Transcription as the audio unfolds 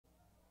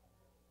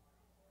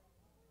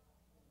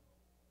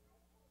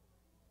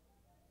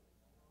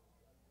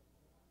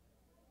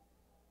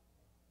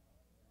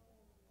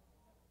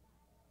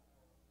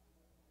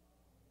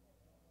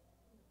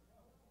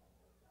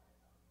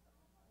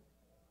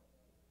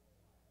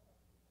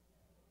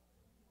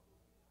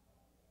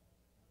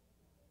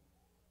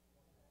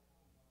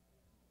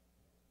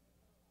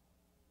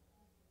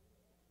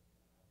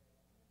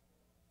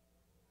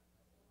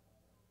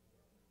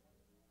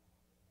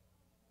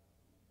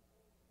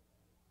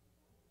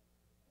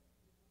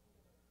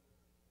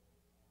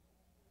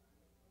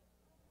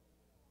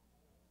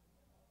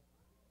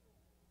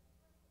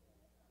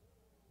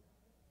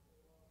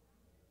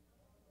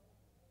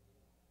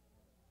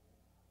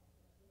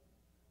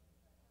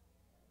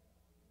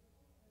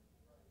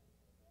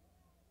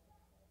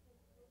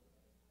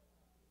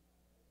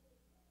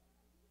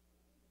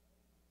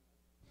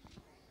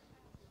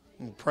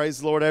Praise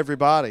the Lord,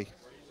 everybody.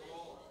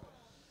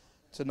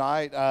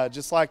 Tonight,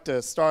 just like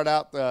to start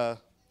out the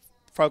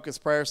focus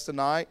prayers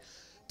tonight,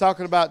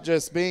 talking about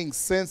just being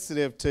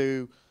sensitive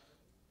to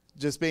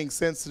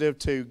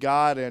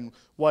God and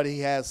what He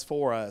has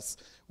for us.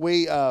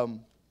 We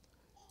can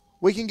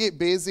get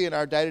busy in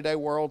our day-to-day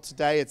world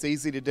today. It's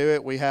easy to do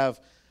it. We have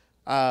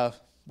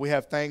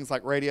things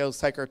like radios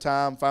take our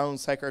time,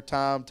 phones take our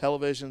time,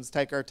 televisions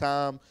take our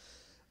time,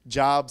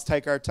 jobs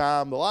take our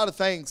time. A lot of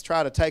things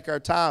try to take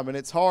our time, and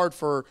it's hard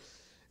for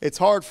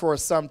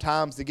us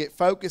sometimes to get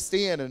focused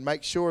in and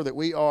make sure that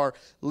we are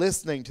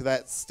listening to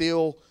that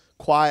still,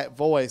 quiet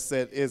voice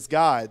that is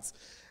God's.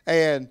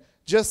 And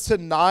just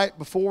tonight,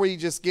 before we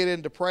just get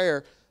into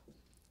prayer,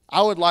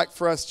 I would like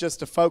for us just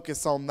to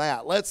focus on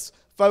that. Let's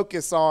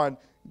focus on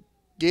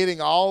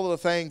getting all of the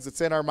things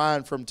that's in our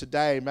mind from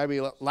today, maybe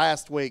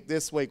last week,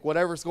 this week,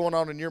 whatever's going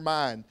on in your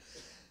mind.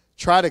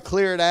 Try to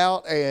clear it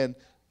out and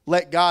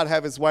let God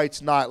have His way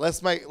tonight.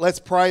 Let's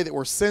pray that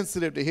we're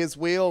sensitive to His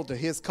will, to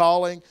His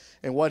calling,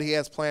 and what He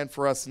has planned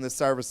for us in this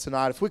service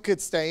tonight. If we could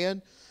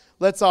stand,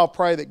 let's all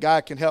pray that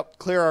God can help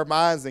clear our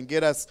minds and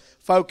get us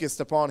focused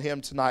upon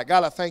Him tonight.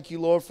 God, I thank You,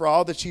 Lord, for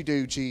all that You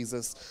do,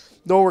 Jesus.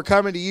 Lord, we're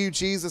coming to You,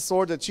 Jesus,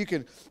 Lord, that You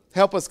can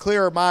help us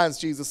clear our minds,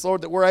 Jesus.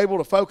 Lord, that we're able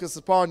to focus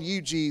upon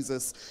You,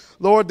 Jesus.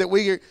 Lord, that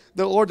we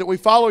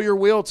follow Your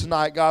will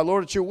tonight, God.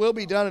 Lord, that Your will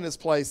be done in this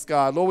place,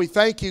 God. Lord, we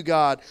thank You,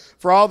 God,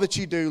 for all that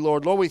You do,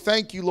 Lord. Lord, we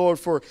thank You, Lord,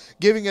 for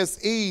giving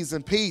us ease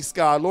and peace,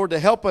 God. Lord, to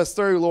help us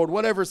through, Lord,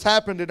 whatever's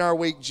happened in our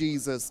week,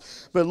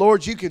 Jesus. But,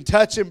 Lord, You can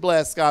touch and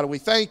bless, God. And we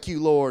thank You,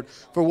 Lord,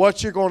 for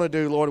what You're going to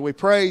do, Lord. And we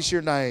praise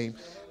Your name.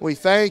 We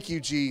thank You,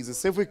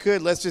 Jesus. If we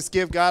could, let's just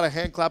give God a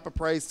hand clap of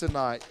praise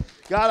tonight.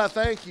 God, I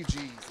thank You,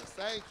 Jesus.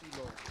 Thank You,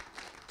 Lord.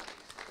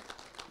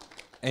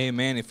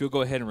 Amen. If you'll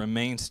go ahead and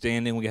remain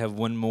standing, we have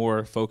one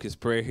more focused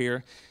prayer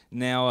here.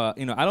 Now,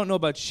 I don't know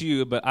about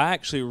you, but I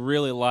actually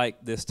really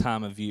like this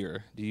time of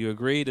year. Do you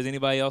agree? Does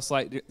anybody else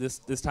like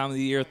this time of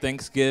the year,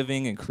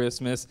 Thanksgiving and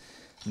Christmas?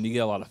 And you get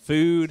a lot of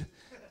food.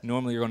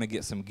 Normally you're going to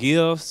get some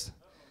gifts.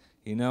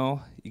 You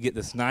get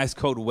this nice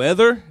cold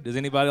weather. Does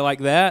anybody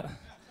like that?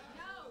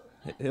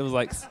 No. It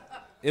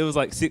was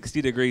like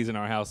 60 degrees in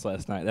our house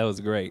last night. That was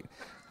great.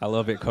 I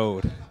love it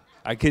cold.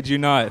 I kid you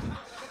not.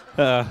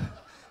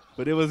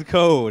 But it was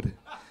cold.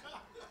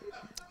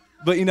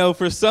 But,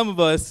 for some of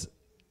us,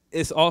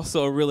 it's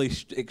also a really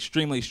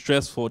extremely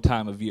stressful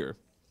time of year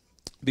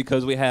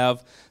because we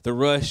have the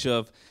rush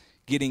of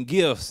getting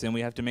gifts, and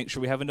we have to make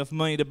sure we have enough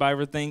money to buy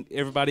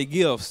everybody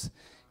gifts.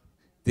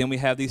 Then we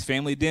have these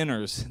family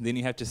dinners. Then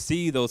you have to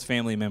see those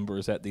family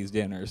members at these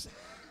dinners.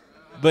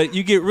 But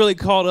you get really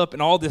caught up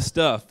in all this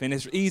stuff, and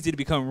it's easy to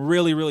become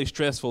really, really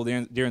stressful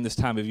during this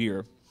time of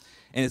year.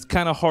 And it's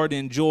kind of hard to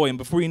enjoy. And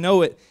before you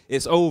know it,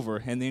 it's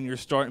over. And then you're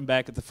starting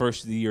back at the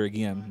first of the year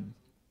again.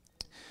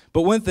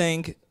 But one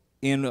thing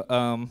in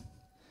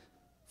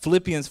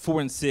Philippians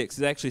 4 and 6,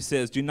 it actually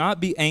says, do not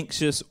be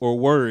anxious or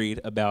worried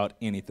about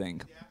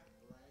anything.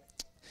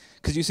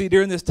 Because you see,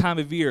 during this time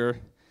of year,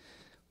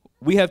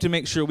 we have to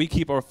make sure we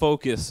keep our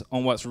focus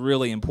on what's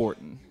really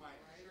important.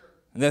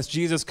 And that's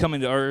Jesus coming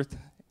to earth.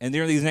 And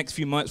during these next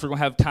few months, we're going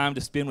to have time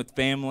to spend with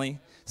family,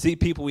 see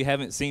people we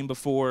haven't seen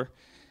before.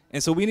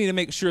 And so we need to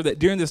make sure that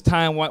during this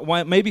time, while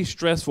it may be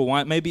stressful,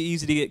 while it may be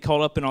easy to get caught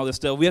up in all this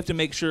stuff, we have to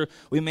make sure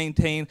we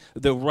maintain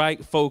the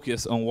right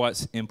focus on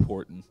what's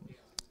important.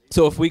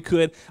 So if we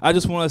could, I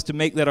just want us to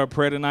make that our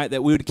prayer tonight,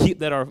 that we would keep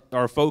that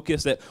our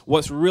focus, that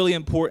what's really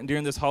important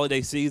during this holiday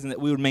season, that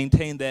we would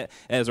maintain that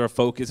as our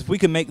focus. If we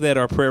can make that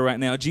our prayer right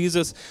now.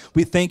 Jesus,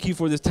 we thank You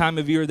for this time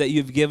of year that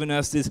You've given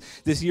us,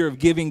 this year of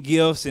giving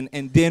gifts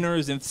and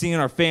dinners and seeing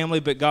our family.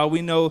 But God,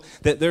 we know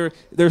that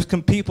there's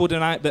some people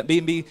tonight that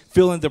may be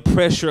feeling the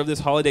pressure of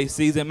this holiday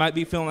season, might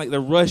be feeling like they're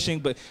rushing.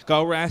 But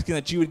God, we're asking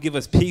that You would give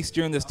us peace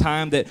during this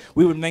time, that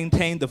we would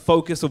maintain the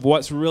focus of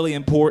what's really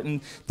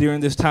important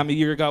during this time of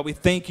year. God, we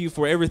thank You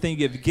for everything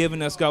You've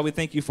given us. God, we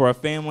thank You for our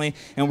family,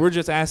 and we're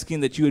just asking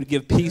that You would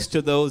give peace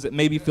to those that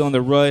may be feeling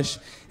the rush,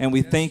 and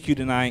we thank You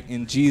tonight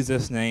in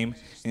Jesus' name.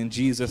 In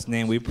Jesus'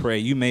 name we pray.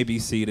 You may be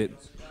seated.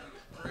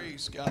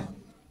 Praise God.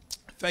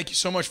 Thank you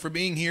so much for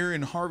being here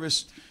in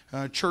Harvest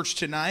Church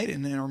tonight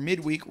and in our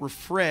midweek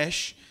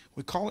refresh.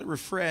 We call it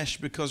refresh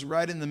because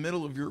right in the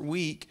middle of your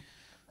week,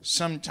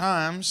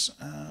 sometimes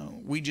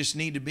we just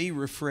need to be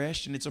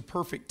refreshed, and it's a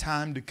perfect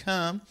time to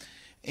come.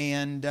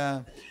 And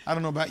I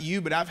don't know about you,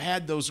 but I've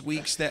had those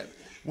weeks that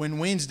when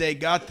Wednesday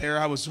got there,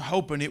 I was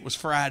hoping it was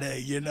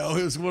Friday. It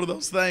was one of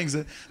those things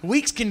that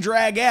weeks can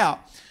drag out.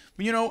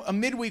 But, a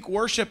midweek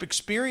worship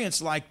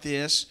experience like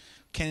this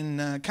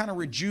can kind of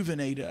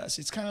rejuvenate us.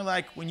 It's kind of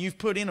like when you've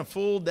put in a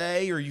full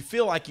day, or you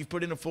feel like you've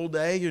put in a full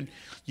day, and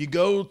you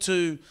go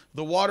to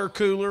the water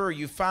cooler, or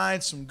you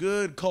find some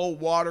good cold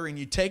water and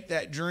you take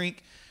that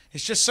drink.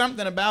 It's just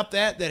something about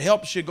that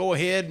helps you go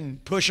ahead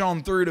and push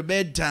on through to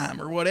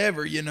bedtime or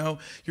whatever,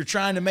 you're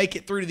trying to make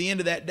it through to the end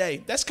of that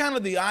day. That's kind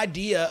of the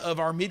idea of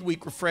our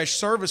midweek refresh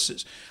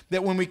services,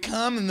 that when we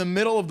come in the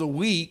middle of the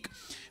week,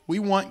 We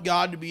want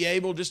God to be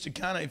able just to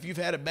kind of, if you've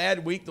had a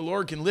bad week, the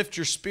Lord can lift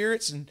your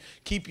spirits and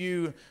keep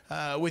you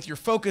with your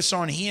focus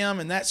on Him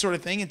and that sort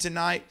of thing. And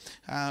tonight,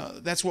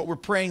 that's what we're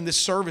praying this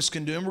service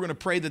can do. And we're going to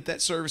pray that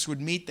that service would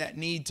meet that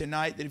need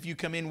tonight, that if you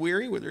come in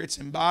weary, whether it's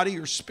in body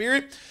or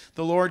spirit,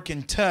 the Lord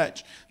can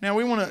touch. Now,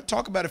 we want to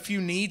talk about a few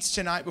needs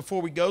tonight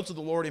before we go to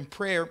the Lord in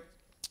prayer.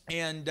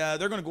 And they're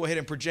going to go ahead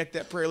and project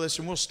that prayer list,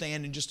 and we'll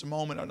stand in just a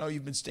moment. I know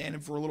you've been standing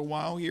for a little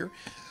while here.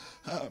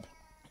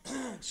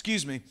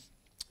 Excuse me.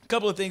 A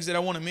couple of things that I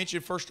want to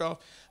mention. First off,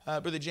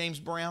 Brother James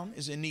Brown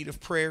is in need of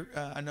prayer.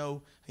 I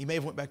know he may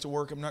have went back to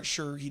work. I'm not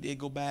sure. He did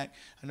go back.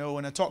 I know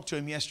when I talked to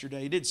him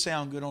yesterday, he did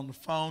sound good on the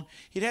phone.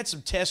 He'd had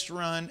some tests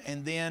run,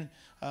 and then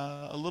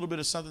a little bit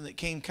of something that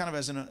came kind of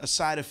as a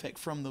side effect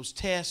from those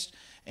tests.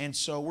 And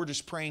so we're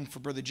just praying for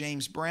Brother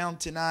James Brown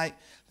tonight,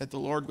 that the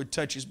Lord would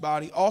touch his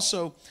body.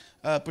 Also,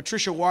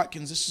 Patricia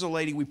Watkins, this is a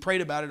lady we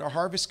prayed about at our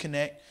Harvest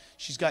Connect.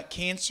 She's got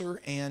cancer,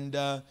 and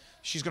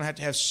she's going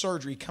to have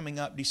surgery coming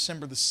up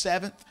December the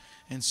 7th.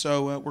 And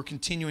so we're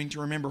continuing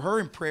to remember her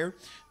in prayer.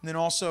 And then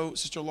also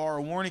Sister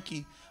Laura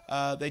Warnicki,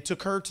 they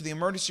took her to the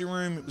emergency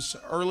room. It was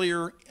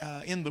earlier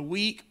in the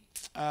week,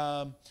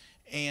 and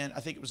I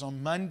think it was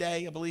on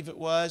Monday, I believe it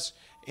was.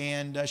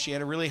 And she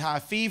had a really high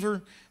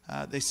fever.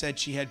 They said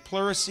she had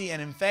pleurisy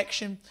and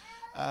infection.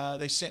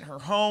 They sent her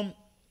home.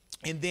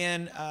 And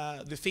then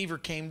the fever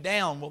came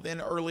down. Well,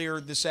 then earlier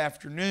this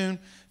afternoon,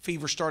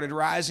 fever started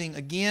rising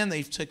again.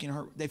 They've taken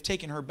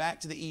her back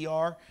to the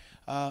ER.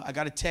 I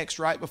got a text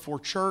right before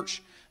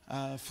church.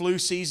 Flu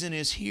season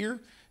is here,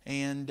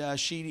 and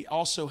she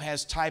also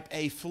has type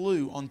A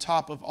flu on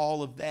top of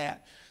all of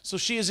that. So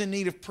she is in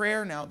need of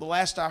prayer. Now, the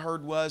last I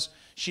heard was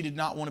she did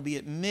not want to be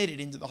admitted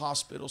into the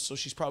hospital, so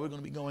she's probably going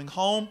to be going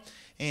home.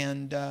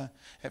 And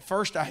at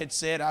first I had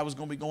said I was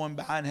going to be going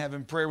by and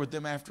having prayer with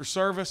them after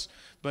service.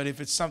 But if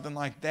it's something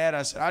like that,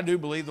 I said, I do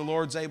believe the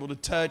Lord's able to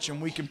touch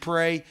and we can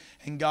pray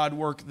and God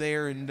work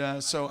there.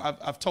 And so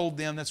I've told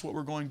them that's what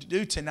we're going to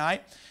do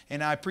tonight.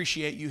 And I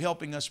appreciate you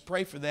helping us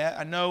pray for that.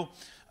 I know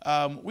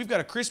we've got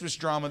a Christmas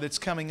drama that's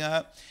coming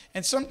up.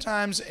 And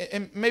sometimes,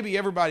 and maybe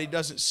everybody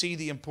doesn't see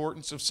the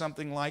importance of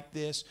something like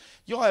this.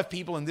 You'll have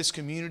people in this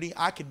community.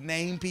 I could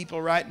name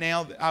people right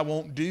now. That I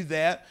won't do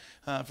that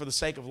for the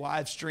sake of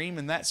live stream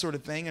and that sort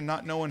of thing, and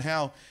not knowing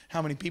how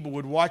many people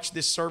would watch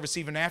this service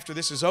even after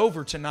this is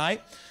over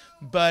tonight.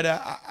 But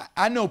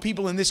I know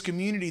people in this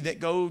community that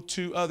go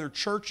to other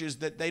churches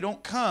that they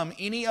don't come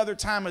any other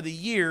time of the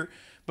year,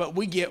 but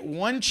we get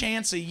one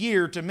chance a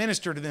year to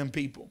minister to them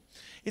people.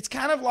 It's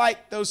kind of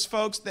like those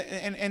folks that,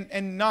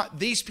 and not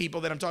these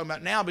people that I'm talking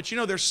about now, but you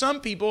know, there's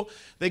some people,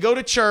 they go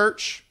to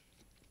church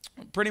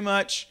pretty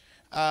much,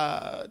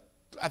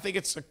 I think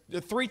it's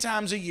 3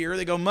 times a year.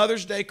 They go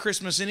Mother's Day,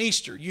 Christmas, and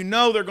Easter. You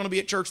know they're going to be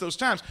at church those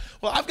times.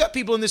 Well, I've got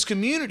people in this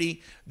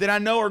community that I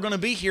know are going to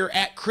be here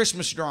at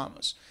Christmas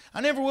dramas. I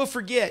never will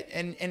forget,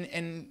 and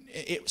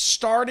it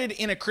started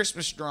in a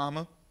Christmas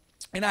drama.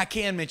 And I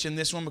can mention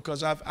this one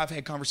because I've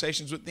had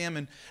conversations with them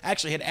and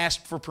actually had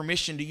asked for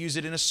permission to use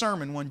it in a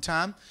sermon one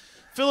time.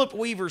 Philip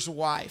Weaver's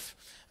wife.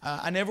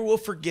 I never will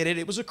forget it.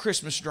 It was a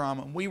Christmas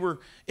drama.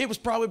 It was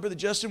probably, Brother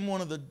Justin,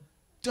 one of the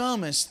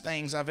dumbest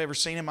things I've ever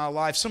seen in my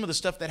life. Some of the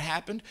stuff that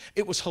happened,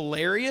 it was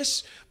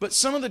hilarious, but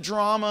some of the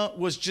drama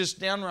was just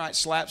downright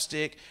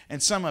slapstick,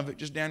 and some of it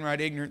just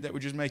downright ignorant that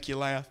would just make you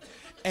laugh.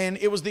 And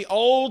it was the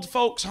old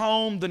folks'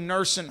 home, the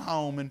nursing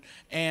home,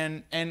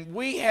 and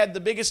we had the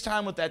biggest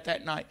time with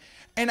that night.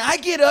 And I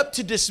get up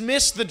to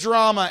dismiss the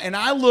drama, and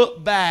I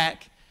look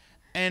back,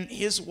 and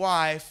his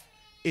wife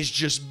is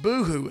just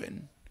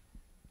boo-hooing.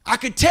 I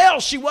could tell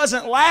she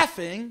wasn't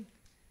laughing.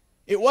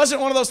 It wasn't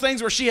one of those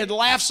things where she had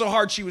laughed so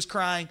hard she was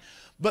crying,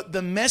 but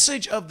the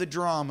message of the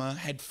drama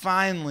had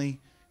finally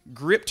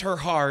gripped her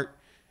heart,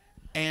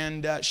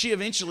 and she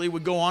eventually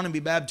would go on and be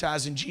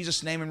baptized in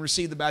Jesus' name and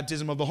receive the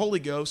baptism of the Holy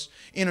Ghost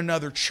in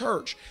another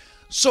church.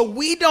 So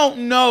we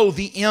don't know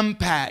the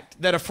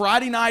impact that a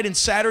Friday night and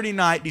Saturday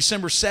night,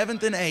 December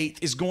 7th and 8th,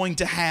 is going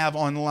to have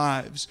on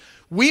lives.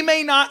 We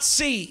may not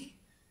see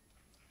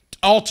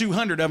all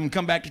 200 of them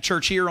come back to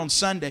church here on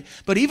Sunday.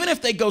 But even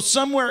if they go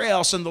somewhere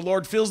else and the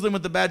Lord fills them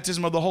with the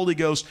baptism of the Holy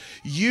Ghost,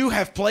 you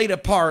have played a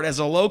part as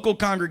a local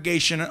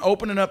congregation and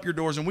opening up your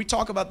doors. And we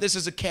talk about this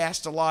as a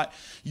cast a lot.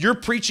 You're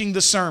preaching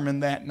the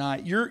sermon that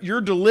night. You're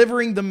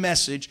delivering the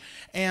message.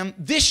 And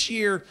this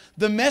year,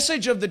 the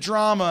message of the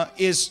drama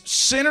is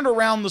centered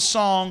around the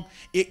song,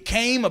 "It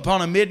Came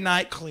Upon a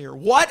Midnight Clear."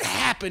 What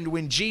happened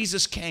when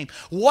Jesus came?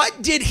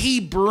 What did He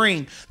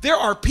bring? There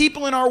are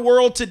people in our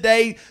world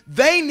today,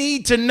 they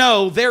need to know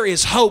there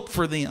is hope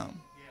for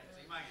them.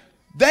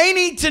 They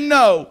need to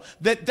know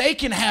that they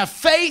can have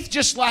faith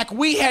just like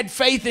we had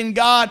faith in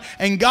God,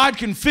 and God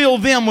can fill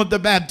them with the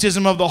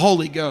baptism of the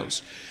Holy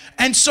Ghost.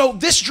 And so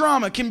this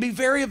drama can be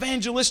very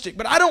evangelistic,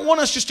 but I don't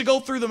want us just to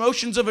go through the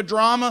motions of a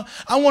drama.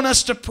 I want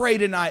us to pray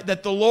tonight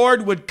that the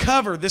Lord would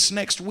cover this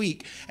next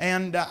week.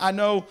 And I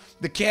know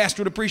the cast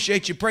would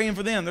appreciate you praying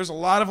for them. There's a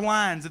lot of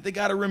lines that they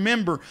got to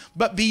remember.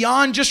 But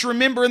beyond just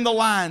remembering the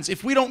lines,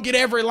 if we don't get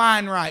every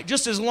line right,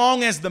 just as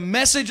long as the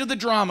message of the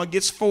drama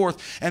gets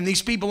forth and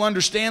these people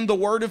understand the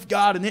Word of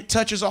God and it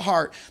touches a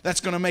heart,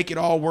 that's going to make it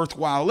all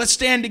worthwhile. Let's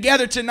stand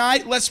together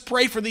tonight. Let's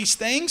pray for these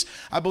things.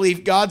 I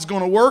believe God's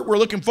going to work. We're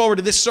looking forward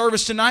to this service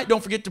tonight.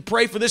 Don't forget to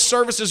pray for this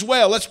service as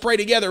well. Let's pray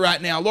together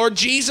right now. Lord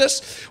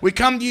Jesus, we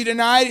come to you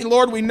tonight, and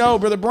Lord, we know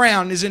Brother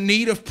Brown is in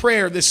need of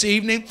prayer this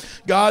evening.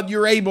 God,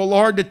 you're able,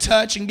 Lord, to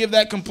touch and give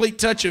that complete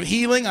touch of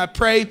healing. I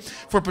pray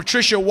for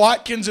Patricia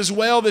Watkins as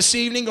well this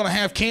evening, going to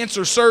have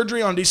cancer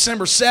surgery on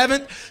December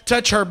 7th.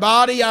 Touch her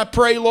body, I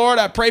pray, Lord.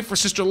 I pray for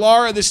Sister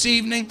Laura this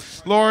evening,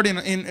 Lord,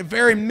 in a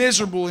very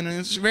miserable and in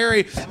a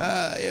very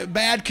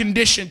bad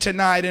condition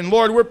tonight. And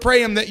Lord, we're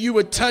praying that you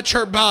would touch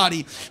her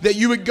body, that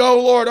you would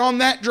go, Lord, on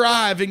that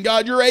drive, and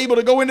God, you're able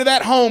to go into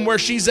that home where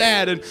she's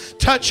at and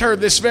touch her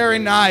this very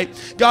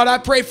night. God, I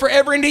pray for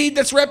every need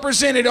that's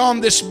represented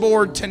on this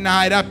board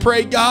tonight. I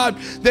pray, God,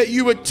 that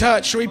you would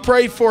touch. We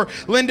pray for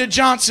Linda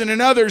Johnson and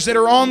others that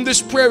are on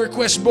this prayer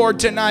request board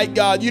tonight,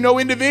 God. You know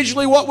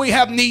individually what we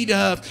have need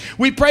of.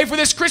 We pray for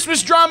this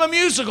Christmas drama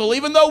musical,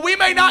 even though we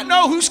may not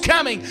know who's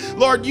coming.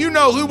 Lord, you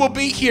know who will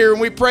be here,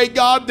 and we pray,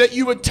 God, that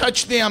you would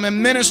touch them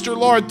and minister,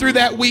 Lord, through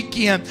that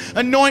weekend.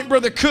 Anoint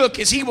Brother Cook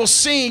as he will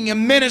sing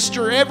and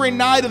minister every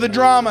night of the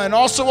drama and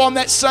also on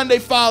that Sunday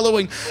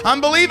following.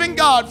 I'm believing,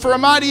 God, for a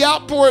mighty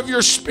outpour of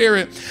your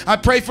Spirit. I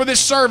pray for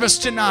this service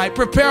tonight.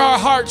 Prepare our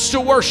hearts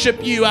to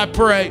worship you, I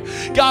pray.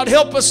 God,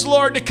 help us,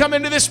 Lord, to come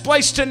into this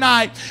place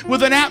tonight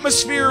with an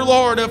atmosphere,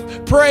 Lord,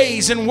 of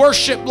praise and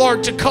worship,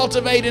 Lord, to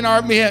cultivate in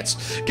our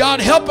midst. God,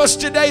 help us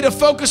today to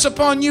focus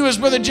upon you, as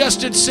Brother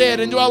Justin said,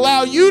 and to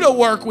allow you to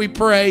work, we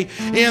pray.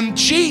 In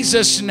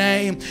Jesus'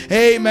 name,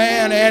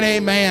 amen and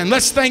amen.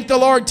 Let's thank the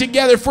Lord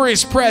together for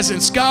his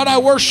presence. God, I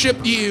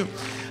worship you.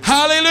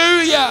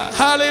 Hallelujah,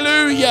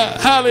 hallelujah,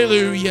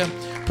 hallelujah.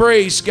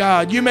 Praise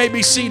God. You may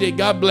be seated.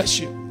 God bless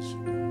you.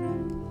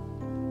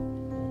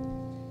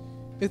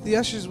 If the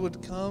ushers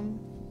would come.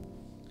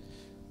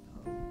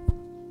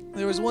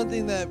 There was one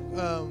thing that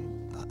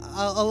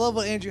I love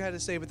what Andrew had to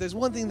say, but there's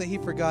one thing that he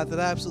forgot that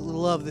I absolutely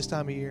love this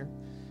time of year.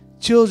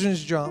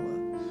 Children's drama.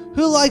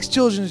 Who likes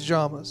children's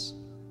dramas?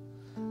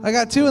 I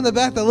got two in the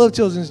back that love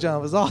children's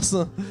dramas.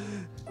 Awesome.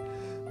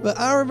 But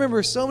I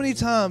remember so many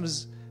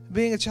times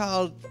being a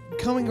child,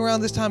 coming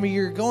around this time of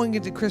year, going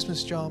into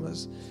Christmas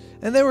dramas.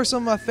 And they were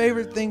some of my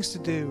favorite things to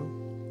do.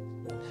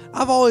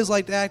 I've always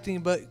liked acting,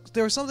 but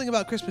there was something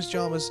about Christmas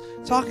dramas,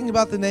 talking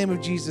about the name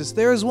of Jesus.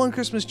 There is one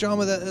Christmas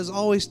drama that has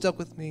always stuck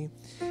with me.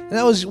 And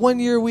that was one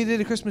year we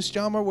did a Christmas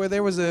drama where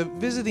there was a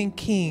visiting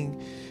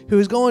king who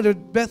was going to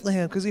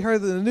Bethlehem because he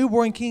heard that a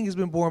newborn king has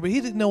been born, but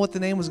he didn't know what the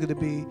name was going to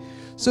be.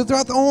 So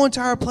throughout the whole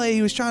entire play,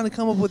 he was trying to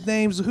come up with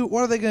names.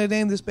 What are they going to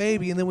name this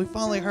baby? And then we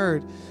finally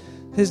heard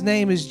his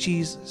name is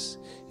Jesus.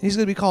 And he's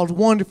going to be called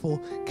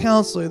Wonderful,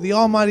 Counselor, the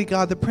Almighty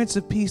God, the Prince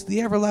of Peace,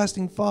 the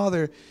Everlasting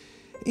Father.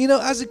 You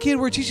know, as a kid,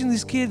 we're teaching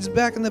these kids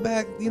back in the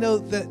back, you know,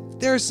 that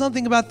there's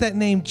something about that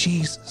name,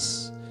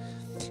 Jesus.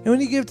 And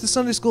when you give the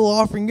Sunday school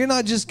offering, you're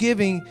not just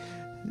giving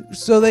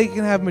so they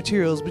can have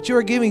materials, but you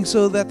are giving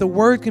so that the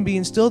word can be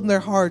instilled in their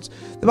hearts.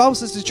 The Bible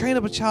says to train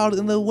up a child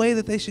in the way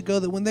that they should go,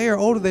 that when they are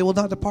older, they will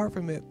not depart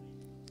from it.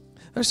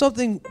 There's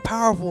something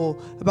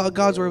powerful about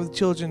God's word with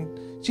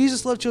children.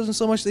 Jesus loved children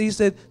so much that he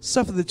said,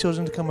 suffer the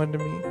children to come unto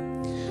me.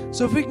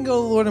 So if we can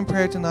go to the Lord in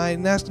prayer tonight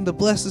and ask him to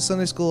bless the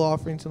Sunday school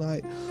offering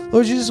tonight.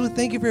 Lord Jesus, we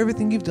thank you for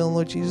everything you've done,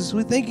 Lord Jesus.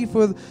 We thank you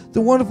for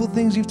the wonderful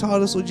things you've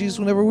taught us, Lord Jesus,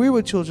 whenever we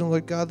were children,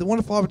 Lord God. The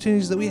wonderful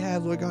opportunities that we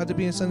have, Lord God, to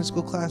be in Sunday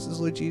school classes,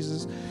 Lord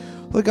Jesus.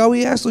 Lord God,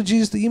 we ask, Lord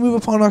Jesus, that you move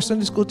upon our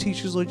Sunday school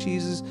teachers, Lord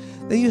Jesus,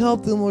 that you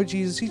help them, Lord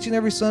Jesus, each and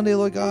every Sunday,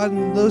 Lord God,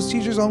 and those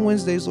teachers on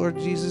Wednesdays, Lord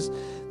Jesus,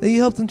 that you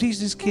help them teach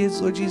these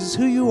kids, Lord Jesus,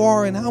 who you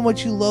are and how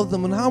much you love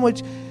them and how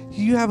much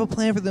you have a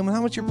plan for them and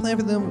how much your plan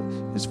for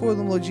them is for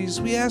them, Lord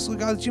Jesus. We ask, Lord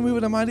God, that you move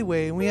in a mighty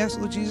way, and we ask,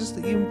 Lord Jesus,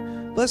 that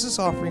you bless this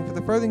offering for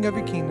the furthering of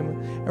your kingdom,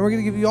 and we're going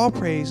to give you all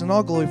praise and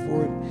all glory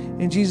for it.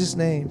 In Jesus'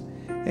 name,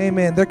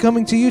 amen. They're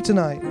coming to you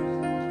tonight.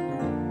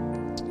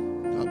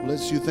 God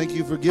bless you. Thank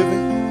you for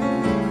giving.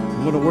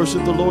 We're going to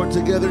worship the Lord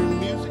together in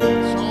music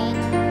and song.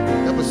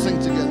 Help us sing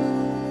together.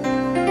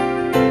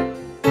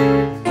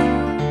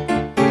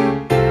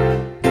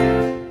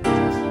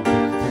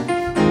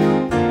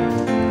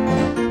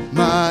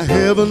 My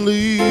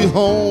heavenly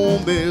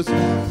home is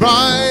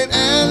bright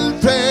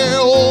and fair.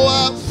 Oh,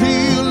 I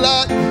feel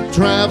like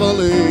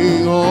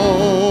traveling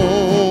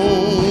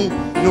on.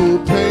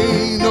 No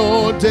pain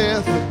nor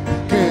death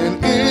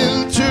can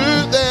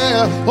enter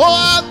there. Oh,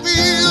 I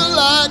feel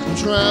like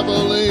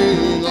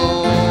traveling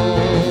on.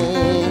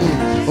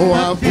 Oh,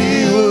 I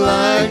feel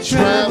like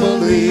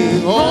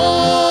traveling on.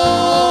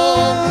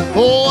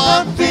 Oh,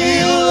 I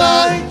feel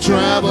like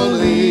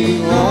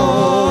traveling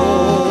on.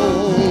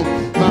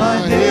 My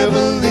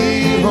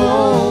heavenly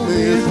home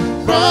is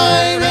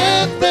bright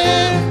and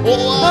fair.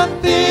 Oh, I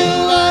feel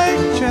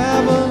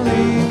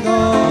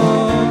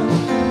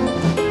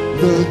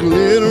the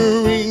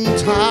glittering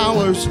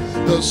towers,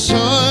 the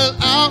sun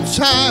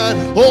outside.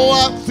 Oh,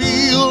 I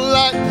feel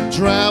like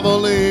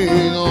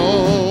traveling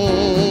on.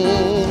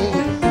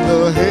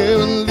 The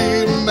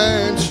heavenly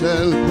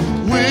mansion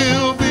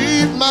will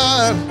be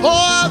mine. Oh,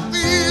 I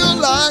feel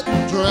like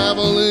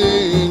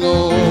traveling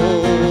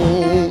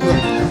on.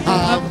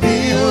 I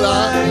feel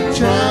like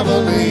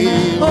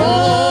traveling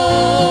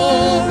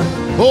on.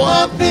 Oh,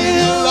 I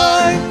feel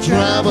like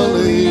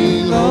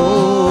traveling on.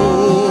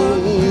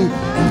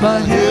 My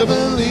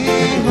heavenly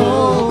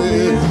home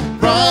is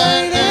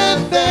bright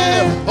and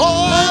fair.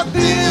 Oh, I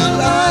feel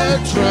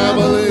like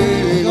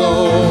traveling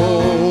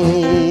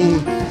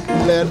on.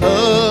 Let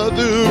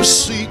others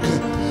seek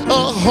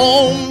a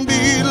home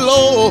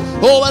below.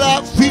 Oh, but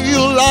I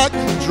feel like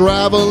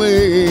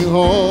traveling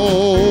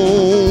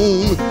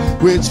home.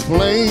 Which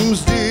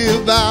flames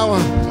devour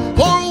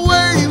or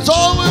waves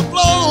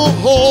overflow.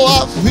 Oh,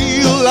 I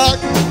feel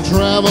like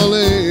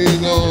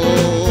traveling on.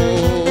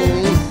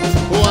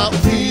 Oh, I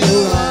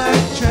feel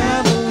like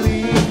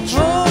traveling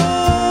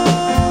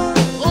on.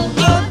 Oh,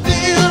 I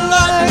feel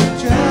like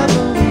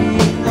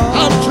traveling on.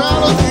 I'm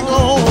traveling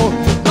on.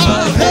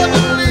 My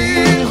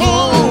heavenly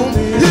home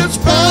is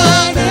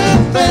bright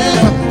and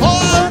fair. Oh,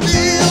 I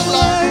feel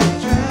like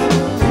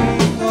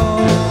traveling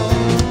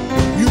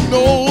on. You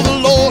know the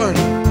Lord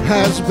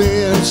has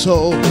been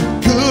so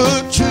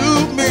good to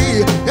me.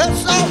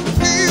 Yes, I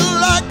feel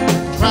like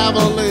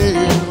traveling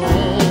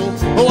home.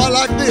 Oh, I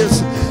like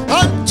this.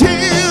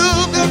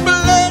 Until the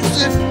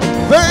blessed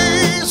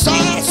face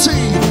I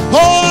see.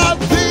 Oh, I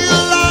feel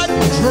like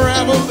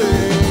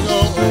traveling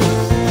home.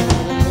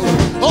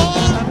 Oh,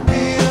 I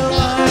feel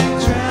like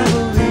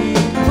traveling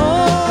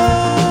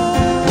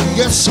home.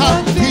 Yes, I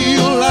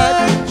feel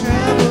like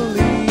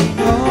traveling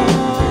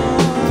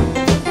home.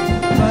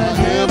 My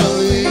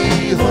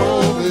heavenly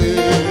home is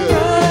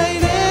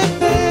bright and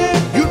fair.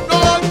 You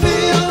know I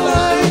feel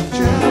like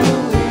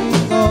traveling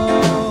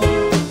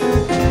home.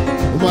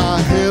 My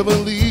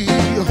heavenly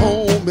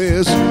home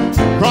is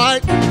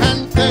bright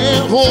and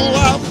fair. Oh,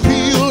 I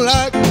feel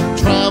like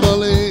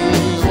traveling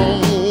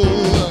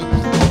home.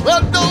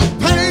 Well, no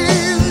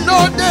pain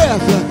nor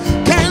death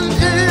can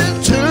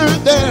enter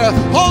there.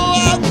 Oh,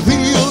 I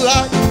feel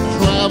like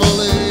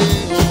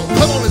traveling home.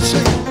 Come on and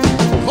sing it.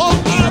 Oh,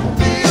 I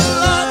feel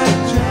like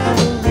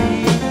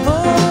traveling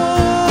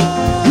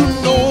home. You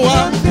know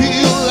I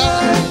feel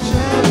like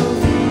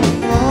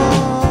traveling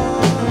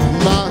home.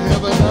 My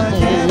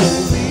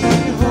heavenly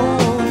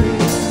home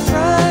is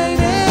bright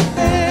and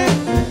fair.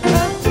 I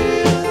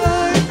feel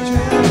like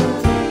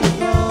traveling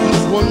home.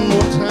 Just one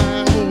more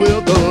time.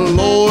 Well, the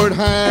Lord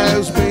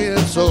has been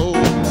so,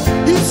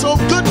 He's so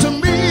good to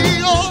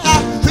me. Oh, I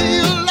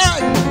feel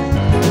like.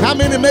 How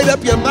many made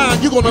up your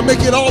mind you're going to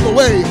make it all the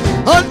way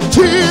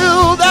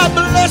until that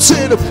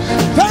blessed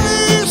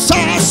face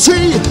I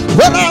see?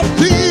 Well, I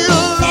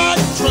feel like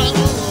traveling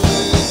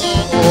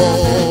on.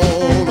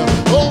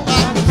 Oh,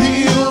 I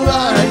feel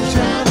like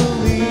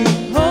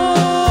traveling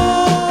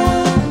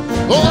home.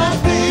 Oh, I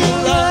feel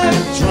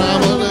like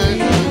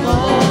traveling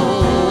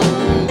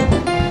home.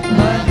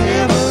 My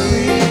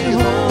heavenly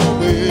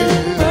home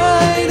is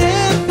bright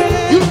and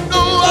fair. You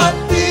know I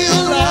feel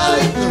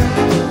like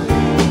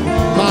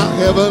my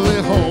heavenly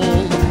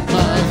home.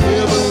 My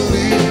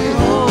heavenly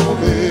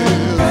home is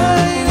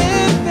bright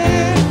and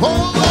fair.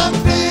 Oh, I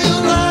feel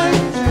like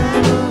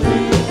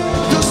traveling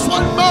home. Just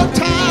one more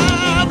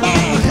time.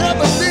 My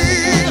heavenly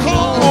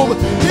home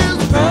is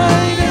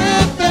bright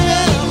and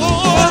fair.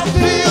 Oh, I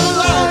feel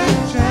like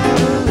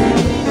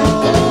traveling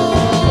home.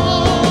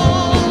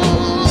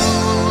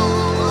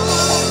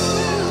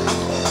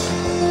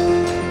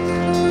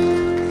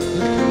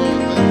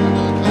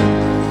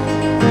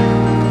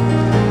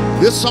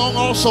 This song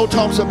also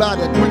talks about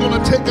it. We're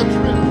going to take a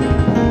trip.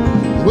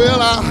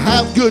 Well, I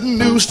have good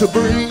news to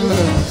bring.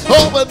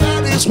 Oh, but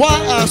that is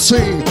why I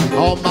sing.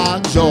 All my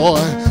joy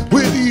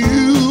with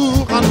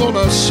you I'm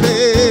gonna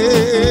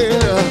share.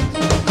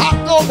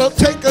 I'm gonna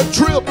take a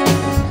trip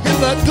in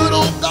that good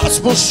old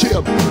gospel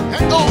ship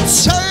and go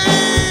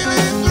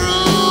sailing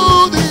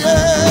through the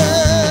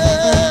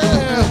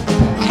air.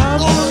 I'm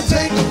gonna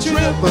take a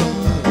trip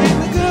in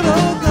the good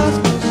old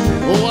gospel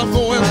ship. Oh, I'm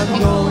going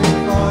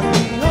far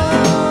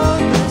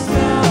beyond the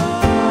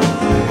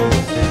stars.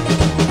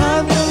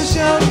 I'm gonna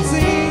shout and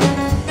sing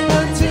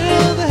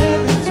until the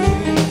heavens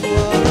ring.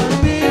 What a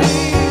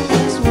meaning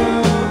this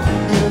world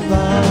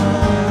goodbye.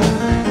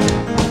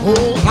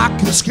 Oh, I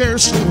can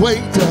scarcely wait.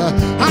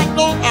 I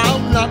know I'll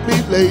not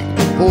be late,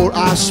 for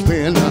I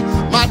spend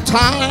my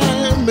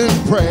time in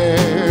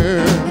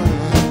prayer.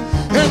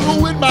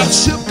 And when my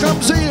ship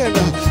comes in,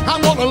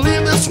 I'm gonna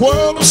leave this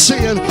world of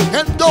sin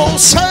and go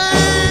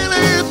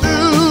sailing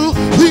through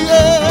the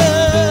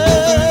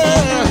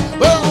air.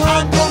 Well,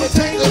 I'm gonna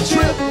take a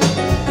trip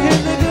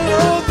in the good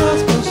old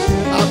gospel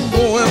ship. I'm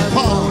going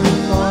far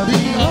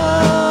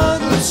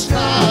beyond the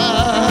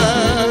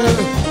sky.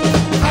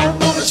 I'm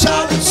gonna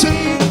shout and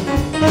sing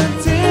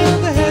until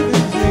the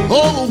heavens ring.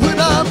 Oh, when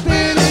I'm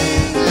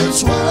bidding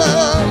this world.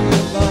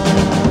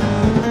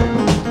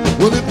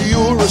 Well, if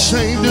you're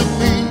ashamed of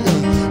me,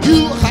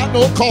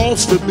 no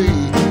cause to be,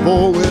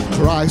 for with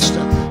Christ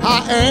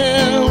I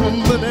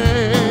am the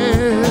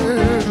name.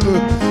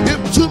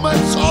 If too much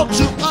ought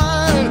to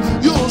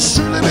find, you'll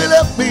surely be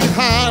left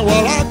behind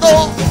while I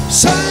go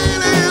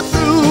sailing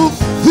through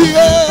the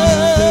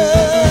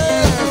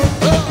air.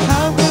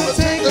 I'm gonna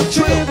take a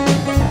trip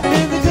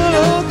in the good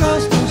old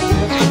gospel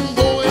ship. I'm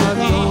going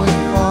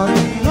far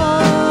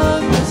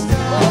beyond the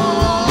sky.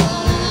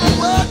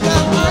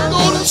 I'm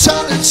gonna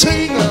shout and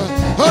sing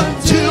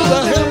until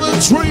the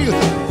heavens ring.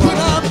 When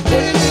I'm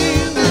in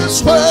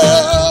this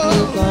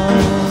world,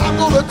 I'm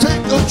gonna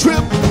take a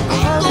trip.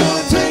 I'm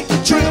gonna take a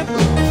trip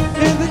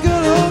in the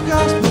good old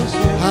gospel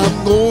ship.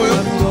 I'm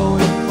going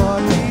far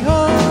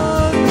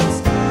beyond the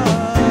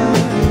sky.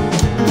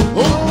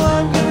 Oh,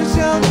 I'm gonna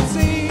shout and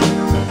sing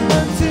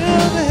until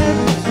the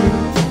heavens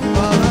ring.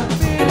 While I'm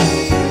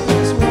bidding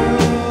this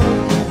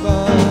world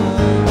goodbye.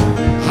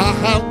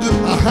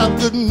 I have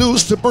good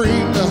news to bring,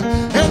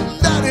 and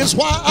that is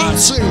why I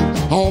sing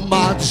all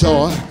my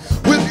joy.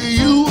 With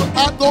you,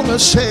 I'm gonna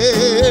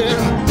share.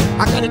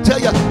 I gotta tell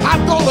you,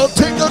 I'm gonna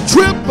take a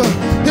trip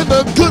in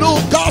the good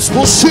old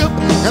gospel ship,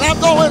 and I'm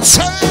going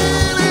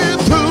sailing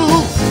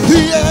through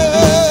the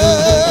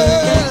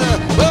air.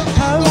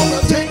 I'm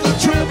gonna take a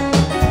trip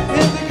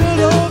in the good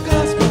old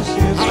gospel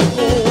ship. I'm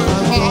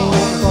going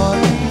far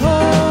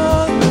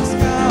beyond the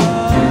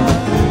sky.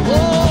 Oh,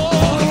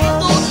 I'm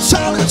gonna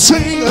shout and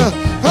sing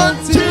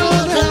until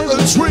the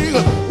heavens ring.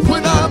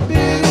 When I'm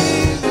in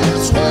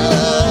this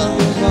world,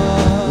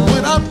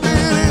 when I'm in,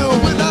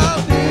 when I'm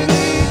in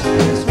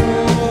this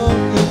world,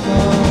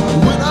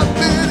 when I'm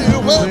in,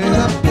 when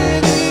I'm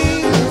in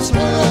this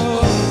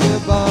world.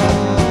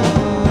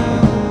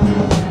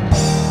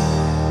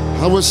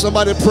 I wish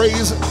somebody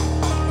praise it.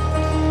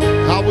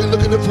 How we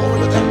looking forward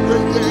to that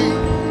great day.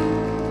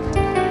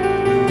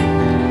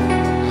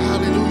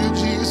 Hallelujah,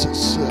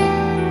 Jesus.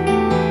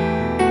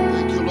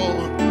 Thank you,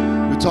 Lord.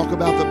 We talk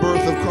about the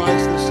birth of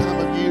Christ this time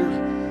of year.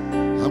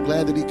 I'm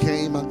glad that he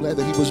came. I'm glad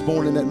that he was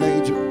born in that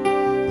manger.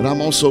 But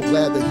I'm also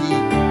glad that he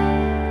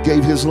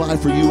gave his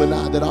life for you and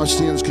I, that our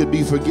sins could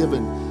be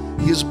forgiven.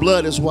 His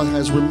blood is what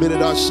has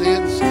remitted our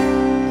sins,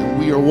 and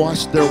we are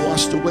washed. They're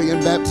washed away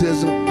in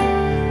baptism.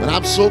 But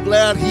I'm so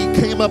glad he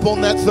came up on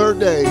that third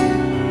day.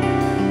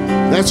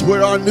 That's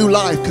where our new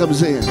life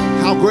comes in.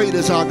 How great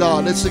is our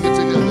God? Let's sing it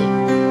together.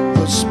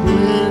 The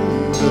splendor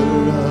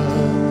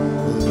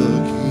of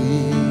the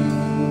King.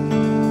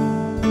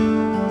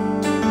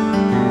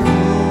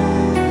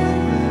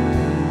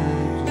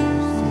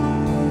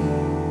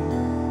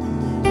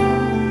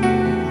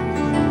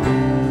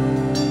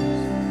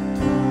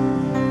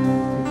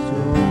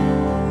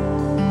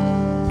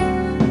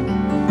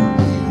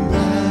 He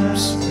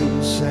wraps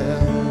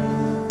himself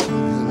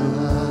in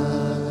light.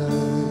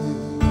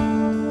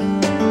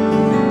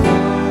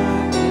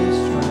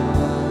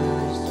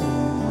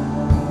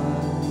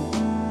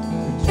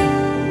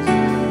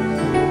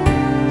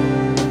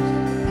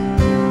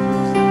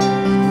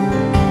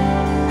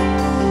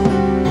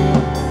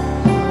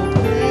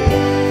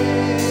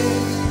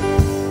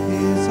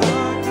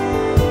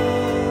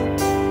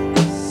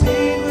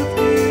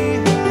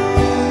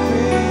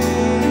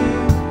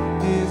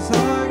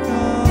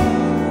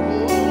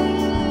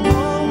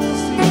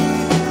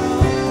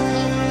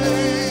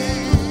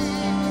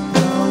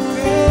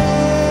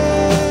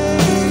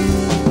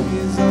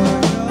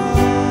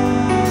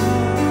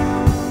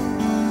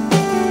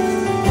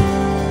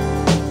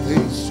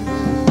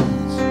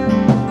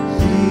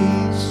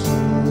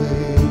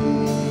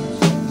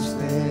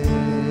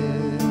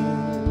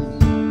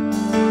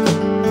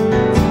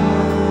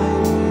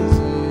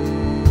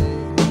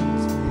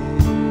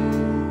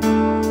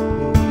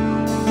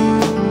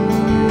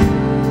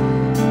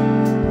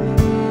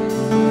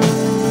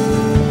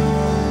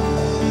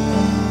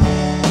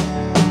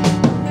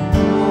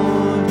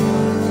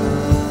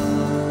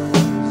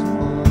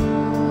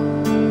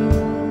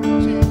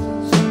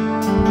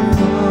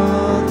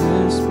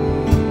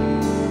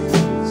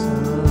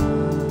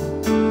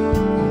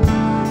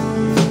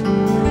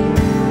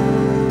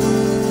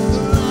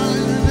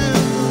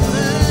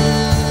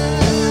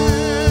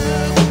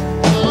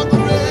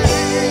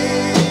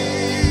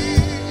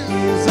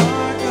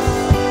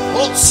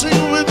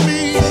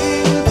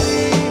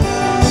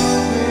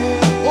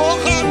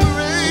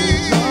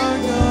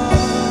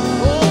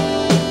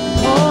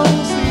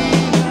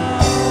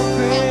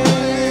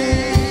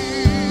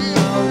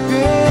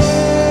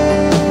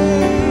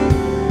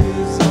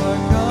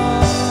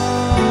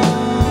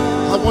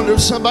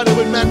 Somebody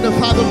would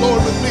magnify the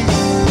Lord with me.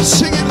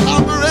 Sing it,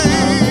 how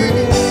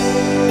great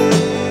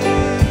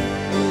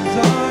is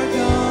our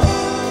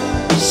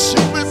God.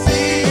 Sing with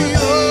me,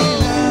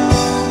 oh,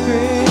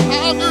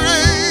 how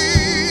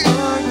great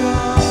our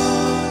God.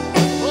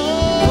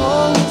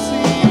 Oh,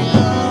 sing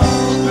how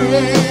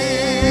great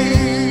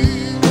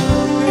is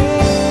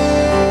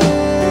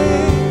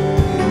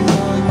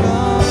our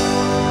God.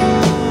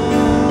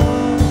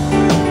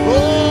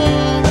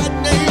 Oh, that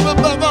name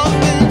above all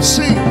names,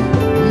 sing.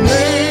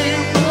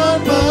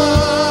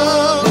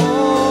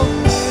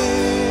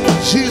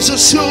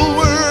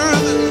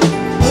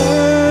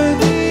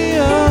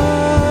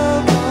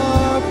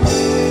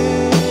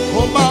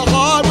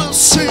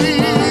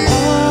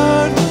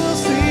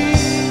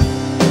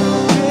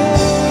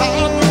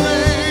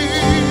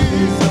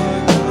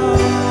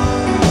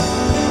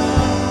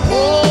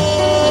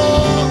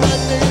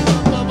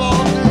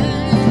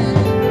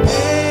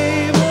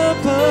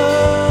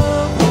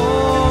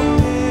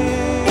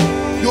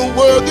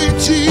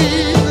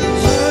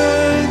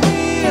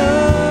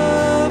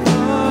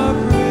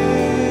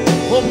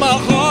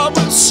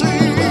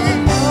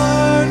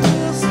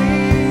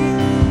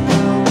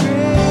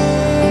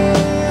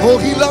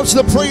 loves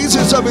the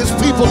praises of his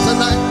people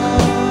tonight.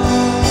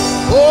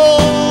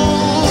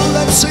 Oh,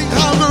 let's sing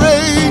how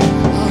great,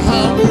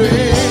 how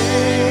great.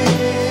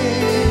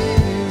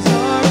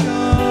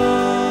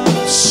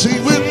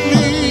 Sing with me.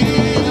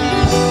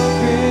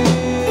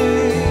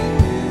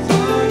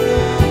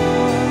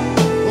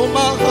 Oh,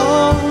 my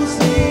heart will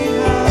sing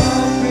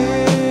how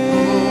great,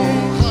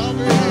 how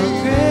great,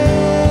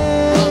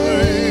 how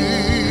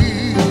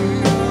great.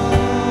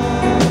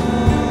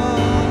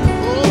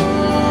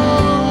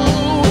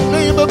 Oh,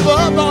 name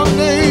above our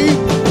name,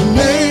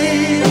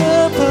 name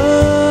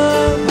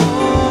above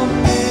all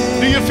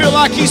names. Do you feel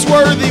like he's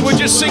worthy? Would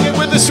you sing it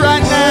with us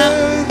right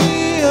now?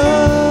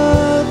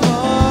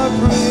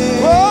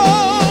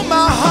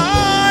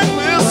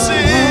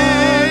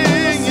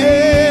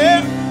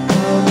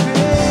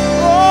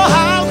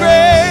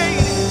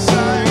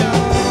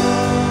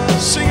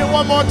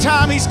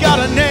 Time he's got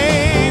a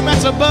name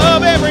that's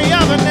above every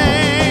other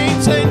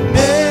name. Say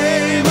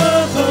name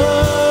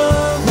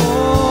above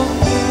all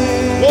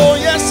names. Oh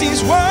yes,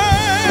 he's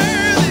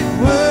worthy,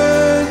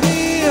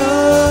 worthy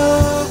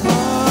of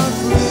our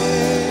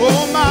praise.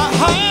 Oh, my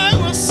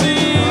heart will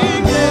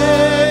sing,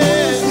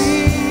 yes,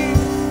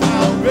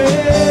 how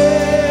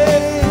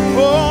great,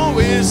 oh,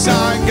 is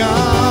our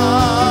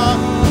God.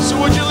 So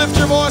would you lift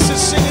your voice and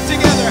sing it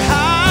together?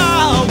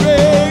 How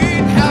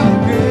great, how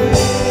great.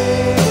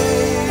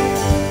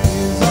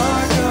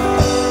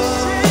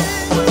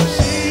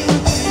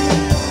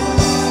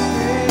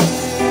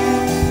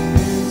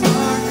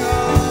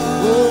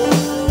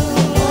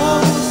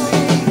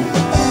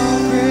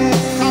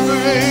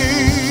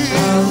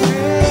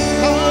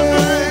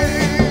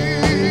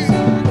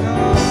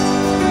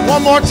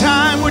 One more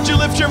time, would you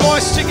lift your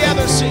voice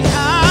together? Sing,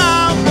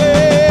 how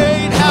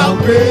great, how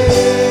great.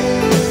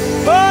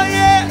 Oh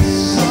yes,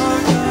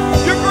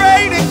 you're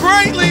great and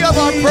greatly of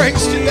our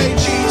praise today,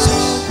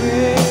 Jesus.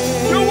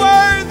 You're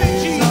worthy,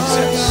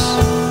 Jesus.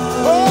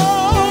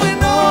 Oh,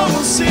 and all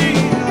will sing,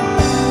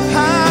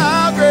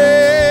 how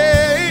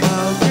great,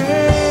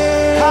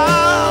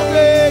 how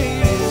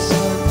great is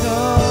our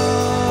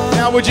God.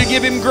 Now would you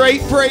give him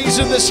great praise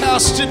in this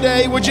house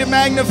today? Would you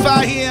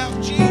magnify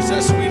him?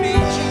 Jesus, we need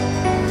you.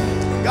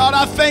 God,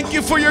 I thank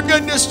you for your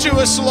goodness to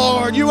us,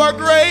 Lord. You are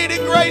great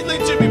and greatly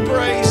to be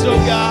praised, oh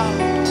God.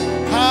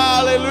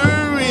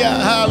 Hallelujah,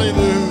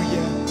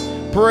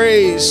 hallelujah.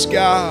 Praise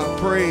God,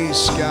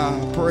 praise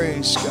God,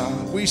 praise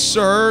God. We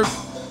serve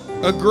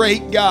a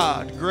great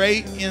God,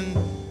 great in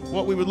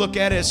what we would look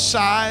at as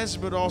size,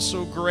 but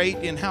also great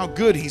in how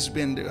good he's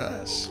been to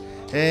us.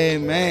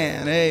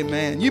 Amen,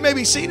 amen. You may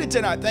be seated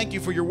tonight. Thank you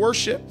for your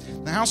worship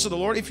in the house of the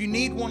Lord. If you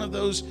need one of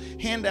those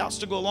handouts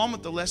to go along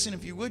with the lesson,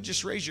 if you would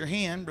just raise your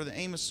hand. Brother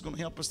Amos is going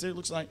to help us there. It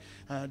looks like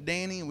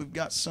Danny, and we've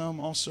got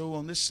some also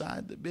on this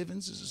side that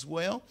Bivens is as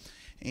well.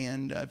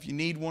 And if you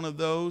need one of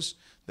those,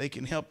 they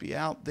can help you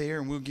out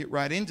there, and we'll get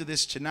right into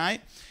this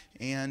tonight.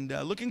 And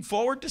looking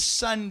forward to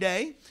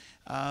Sunday.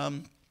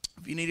 If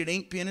you need an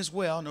ink pen as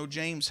well, I know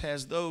James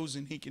has those,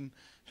 and he can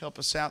help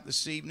us out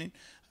this evening.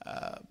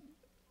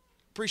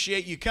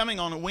 Appreciate you coming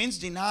on a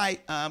Wednesday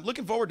night.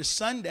 Looking forward to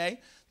Sunday.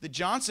 The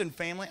Johnson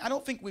family, I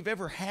don't think we've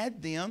ever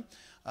had them.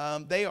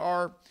 They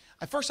are,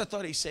 at first I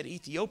thought he said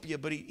Ethiopia,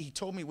 but he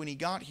told me when he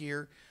got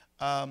here,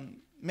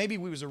 maybe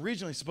we was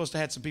originally supposed to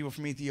have some people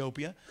from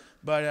Ethiopia,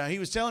 but he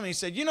was telling me, he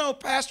said, you know,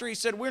 Pastor, he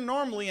said, we're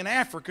normally in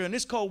Africa, and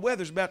this cold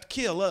weather's about to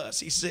kill us,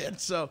 he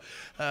said. So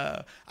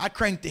I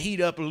cranked the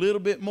heat up a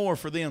little bit more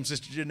for them,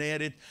 Sister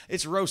Jeanette.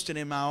 It's roasting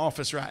in my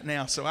office right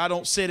now, so I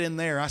don't sit in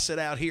there. I sit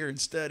out here and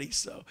study.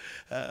 So,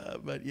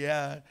 but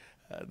yeah,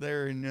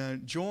 they're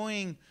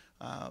enjoying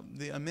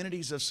the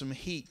amenities of some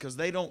heat, because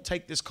they don't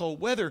take this cold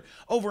weather.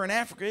 Over in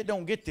Africa, it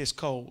don't get this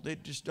cold.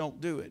 It just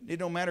don't do it. It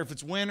don't matter if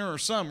it's winter or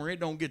summer, it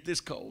don't get this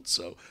cold.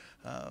 So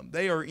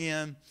they are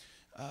in,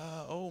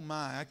 oh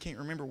my, I can't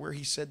remember where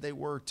he said they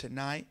were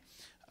tonight.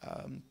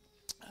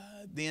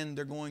 Then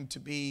they're going to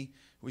be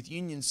with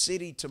Union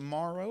City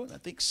tomorrow. And I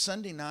think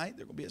Sunday night,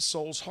 they're going to be at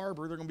Souls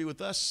Harbor. They're going to be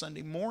with us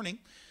Sunday morning.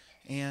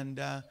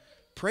 And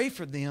pray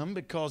for them,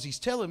 because he's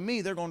telling me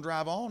they're going to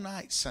drive all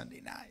night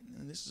Sunday night.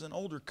 And this is an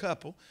older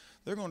couple.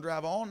 They're going to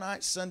drive all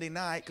night Sunday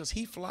night, because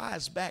he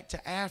flies back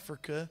to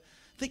Africa,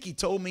 I think he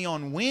told me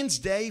on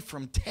Wednesday,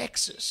 from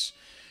Texas.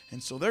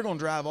 And so they're going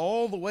to drive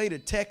all the way to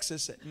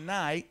Texas at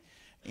night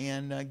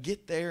and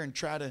get there and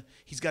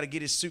he's got to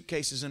get his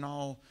suitcases and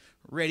all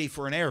ready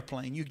for an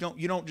airplane. You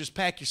don't just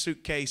pack your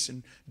suitcase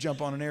and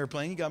jump on an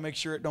airplane. You got to make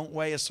sure it don't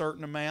weigh a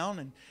certain amount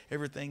and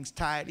everything's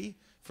tidy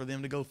for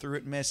them to go through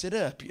it and mess it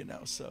up, you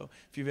know. So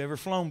if you've ever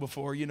flown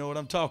before, you know what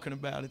I'm talking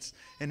about. It's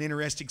an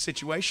interesting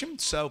situation.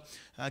 So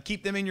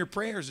keep them in your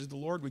prayers, as the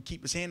Lord would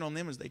keep his hand on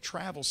them as they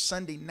travel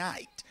Sunday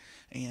night.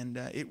 And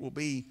it will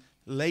be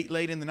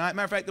late in the night.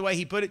 Matter of fact, the way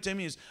he put it to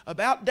me is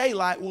about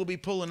daylight we'll be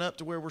pulling up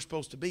to where we're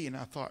supposed to be. And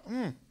I thought,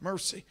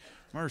 mercy.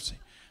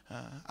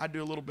 I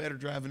do a little better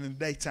driving in the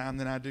daytime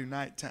than I do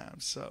nighttime.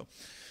 So,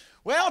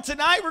 well,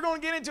 tonight we're going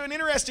to get into an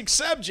interesting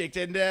subject,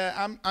 and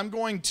I'm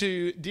going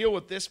to deal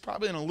with this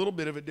probably in a little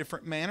bit of a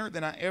different manner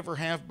than I ever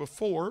have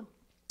before.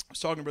 was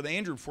talking to Brother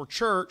Andrew before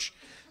church.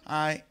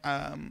 I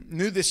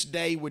knew this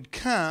day would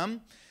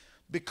come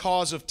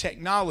because of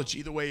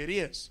technology the way it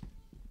is.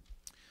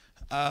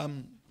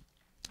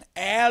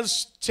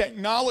 As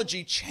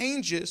technology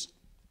changes,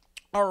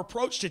 our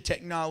approach to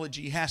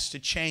technology has to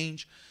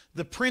change.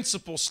 The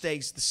principle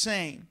stays the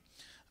same.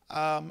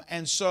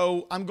 And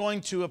so I'm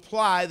going to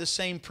apply the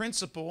same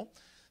principle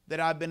that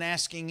I've been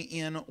asking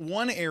in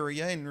one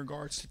area in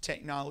regards to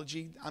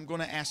technology. I'm going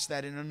to ask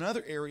that in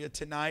another area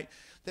tonight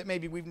that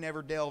maybe we've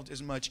never delved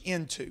as much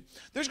into.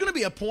 There's going to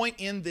be a point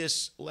in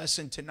this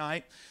lesson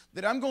tonight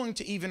that I'm going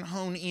to even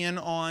hone in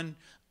on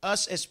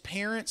us as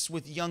parents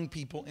with young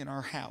people in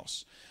our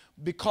house.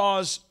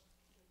 Because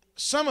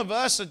some of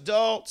us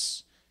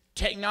adults,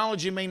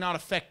 technology may not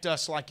affect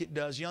us like it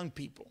does young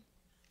people.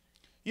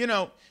 You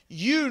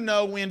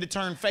know when to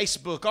turn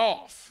Facebook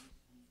off.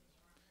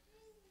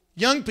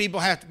 Young people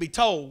have to be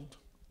told,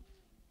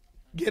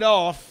 get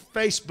off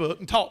Facebook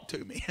and talk to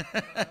me.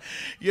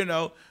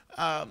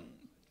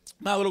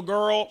 My little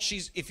girl,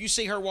 if you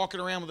see her walking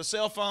around with a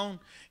cell phone,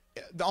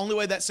 the only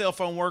way that cell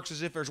phone works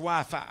is if there's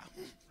Wi-Fi.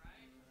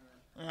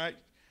 All right?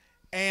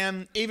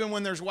 And even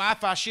when there's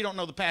Wi-Fi, she don't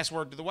know the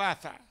password to the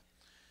Wi-Fi.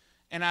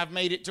 And I've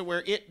made it to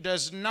where it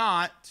does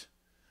not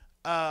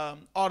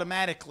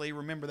automatically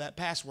remember that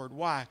password.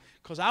 Why?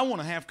 Because I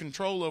want to have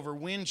control over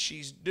when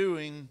she's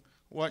doing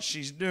what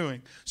she's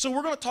doing. So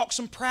we're going to talk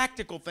some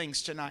practical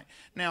things tonight.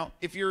 Now,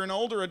 if you're an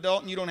older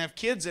adult and you don't have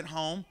kids at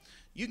home,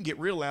 you can get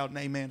real loud and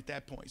amen at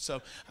that point.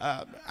 So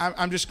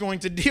I'm just going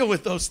to deal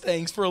with those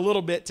things for a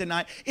little bit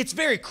tonight. It's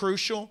very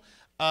crucial.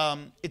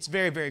 It's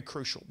very, very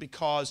crucial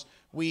because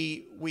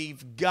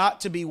we've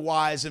got to be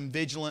wise and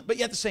vigilant, but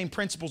yet the same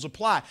principles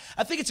apply.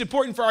 I think it's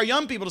important for our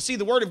young people to see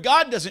the Word of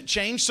God doesn't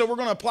change, so we're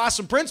going to apply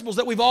some principles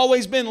that we've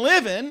always been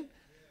living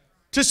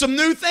to some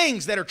new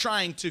things that are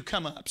trying to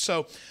come up.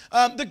 So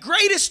the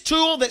greatest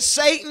tool that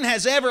Satan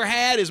has ever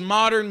had is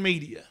modern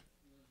media.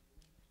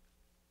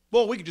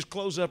 Well, we could just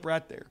close up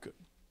right there, couldn't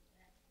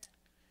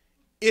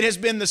we? It has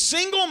been the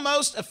single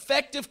most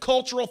effective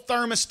cultural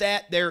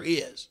thermostat there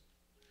is.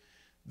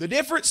 The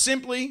difference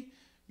simply,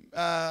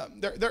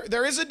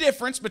 there is a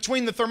difference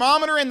between the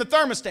thermometer and the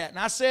thermostat. And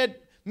I said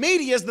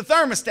media is the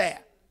thermostat.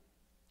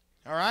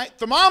 All right?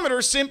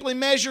 Thermometer simply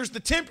measures the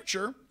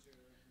temperature.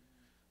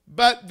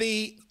 But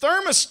the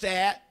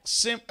thermostat,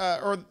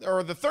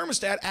 or the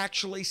thermostat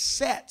actually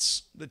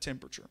sets the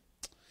temperature.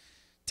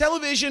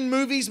 Television,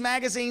 movies,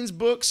 magazines,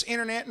 books,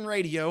 internet, and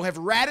radio have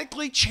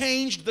radically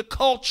changed the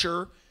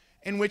culture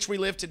in which we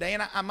live today.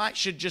 And I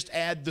should just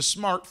add the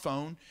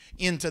smartphone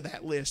into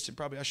that list. And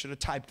probably I should have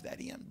typed that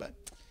in. But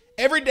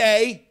every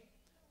day,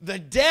 the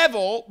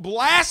devil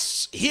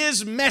blasts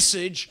his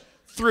message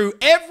through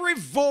every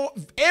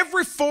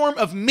form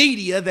of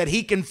media that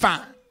he can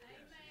find.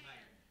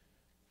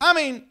 I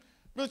mean,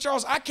 Brother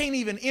Charles, I can't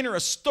even enter a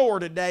store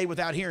today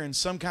without hearing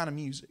some kind of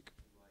music.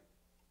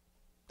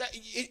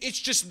 It's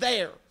just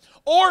there.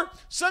 Or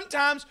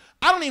sometimes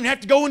I don't even have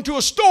to go into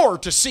a store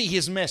to see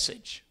his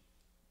message.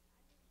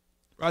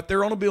 Right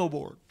there on a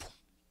billboard.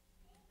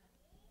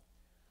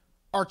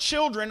 Our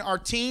children, our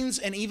teens,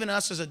 and even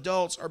us as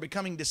adults are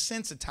becoming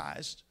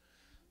desensitized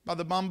by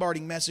the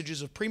bombarding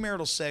messages of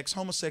premarital sex,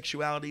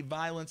 homosexuality,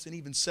 violence, and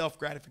even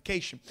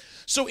self-gratification.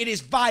 So it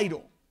is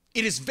vital.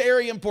 It is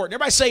very important.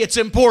 Everybody say it's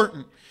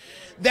important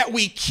that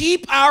we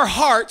keep our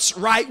hearts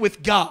right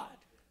with God.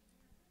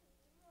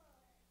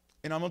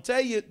 And I'm going to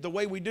tell you the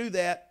way we do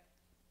that,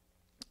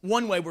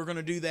 one way we're going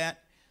to do that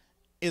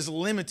is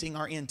limiting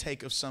our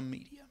intake of some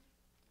media.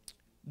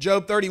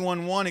 Job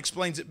 31:1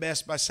 explains it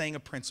best by saying a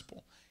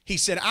principle. He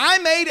said, I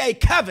made a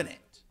covenant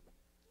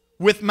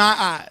with my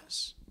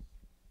eyes.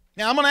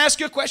 Now, I'm going to ask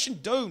you a question.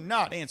 Do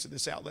not answer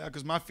this out loud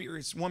because my fear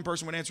is one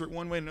person would answer it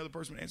one way and another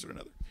person would answer it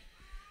another.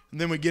 And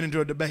then we get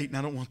into a debate, and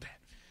I don't want that.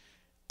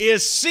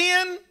 Is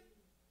sin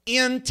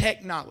in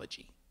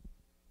technology?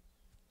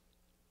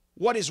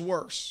 What is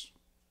worse,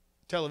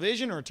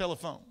 television or a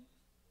telephone?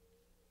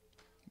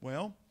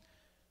 Well,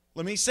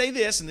 let me say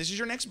this, and this is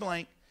your next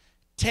blank.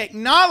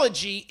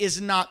 Technology is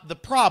not the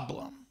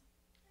problem.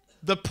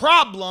 The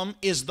problem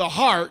is the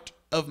heart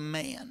of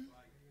man.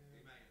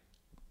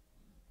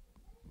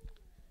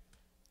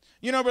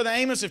 You know, Brother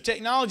Amos, if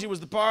technology was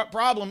the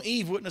problem,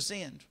 Eve wouldn't have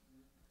sinned.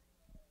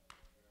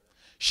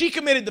 She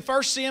committed the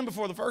first sin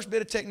before the first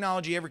bit of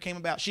technology ever came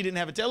about. She didn't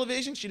have a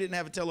television. She didn't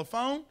have a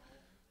telephone.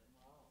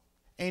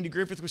 Andy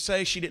Griffith would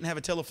say she didn't have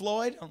a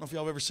telefloid. I don't know if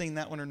y'all have ever seen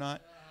that one or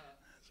not.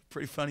 It's a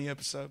pretty funny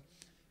episode.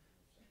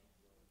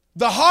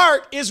 The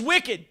heart is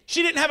wicked.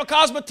 She didn't have a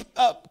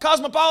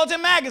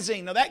Cosmopolitan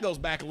magazine. Now that goes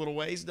back a little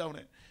ways, don't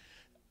it?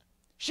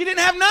 She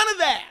didn't have none of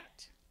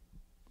that.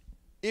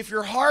 If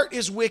your heart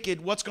is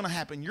wicked, what's going to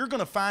happen? You're going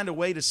to find a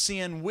way to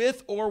sin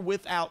with or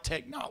without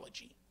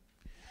technology.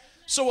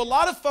 So a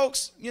lot of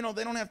folks, you know,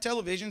 they don't have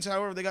televisions.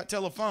 However, they got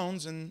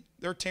telephones, and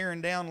they're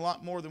tearing down a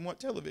lot more than what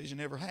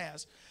television ever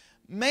has.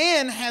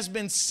 Man has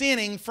been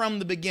sinning from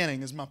the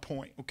beginning is my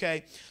point,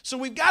 okay? So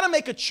we've got to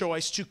make a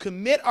choice to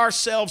commit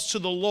ourselves to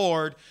the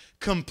Lord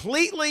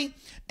completely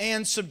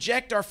and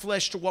subject our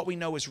flesh to what we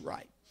know is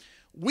right.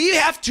 we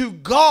have to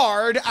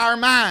guard our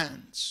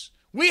minds.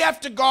 We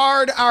have to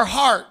guard our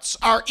hearts,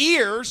 our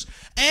ears,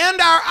 and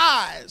our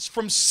eyes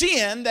from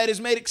sin that is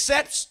made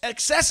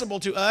accessible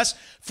to us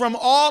from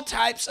all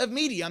types of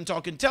media. I'm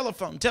talking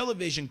telephone,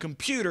 television,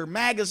 computer,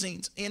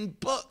 magazines, and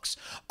books.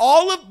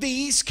 All of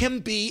these can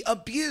be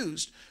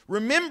abused.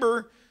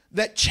 Remember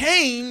that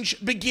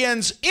change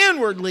begins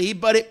inwardly,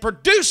 but it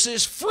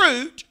produces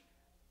fruit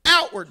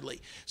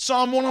outwardly.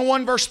 Psalm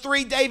 101 verse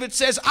 3, David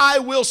says, I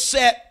will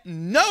set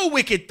no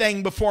wicked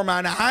thing before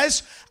mine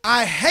eyes.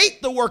 I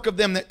hate the work of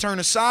them that turn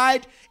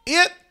aside.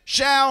 It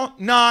shall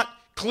not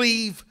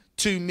cleave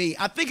to me.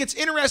 I think it's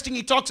interesting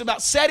he talks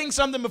about setting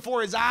something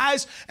before his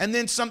eyes and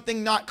then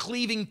something not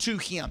cleaving to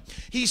him.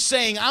 He's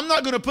saying, I'm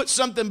not going to put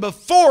something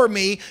before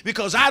me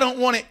because I don't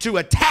want it to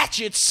attach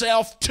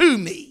itself to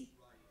me.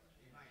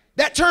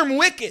 That term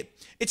wicked,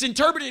 it's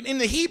interpreted in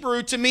the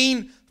Hebrew to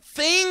mean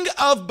thing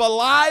of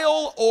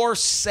Belial or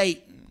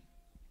Satan.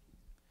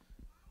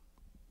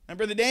 And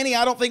Brother Danny,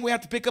 I don't think we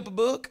have to pick up a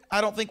book.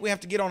 I don't think we have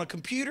to get on a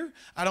computer.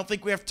 I don't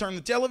think we have to turn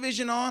the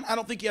television on. I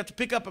don't think you have to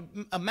pick up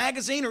a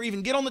magazine or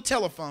even get on the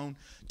telephone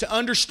to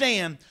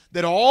understand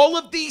that all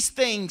of these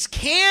things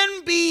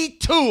can be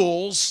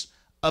tools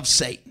of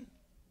Satan.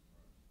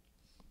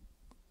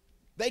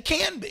 They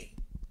can be.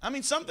 I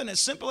mean, something as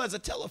simple as a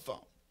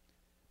telephone.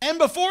 And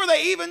before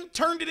they even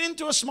turned it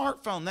into a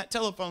smartphone, that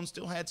telephone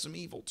still had some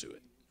evil to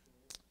it.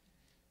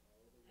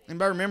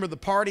 Anybody remember the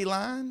party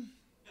line?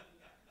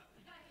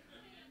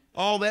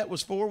 All that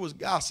was for was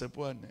gossip,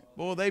 wasn't it?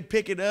 Boy, they'd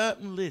pick it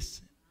up and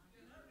listen.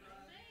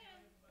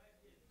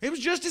 It was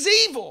just as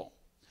evil.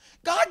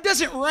 God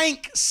doesn't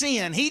rank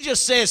sin. He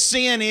just says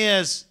sin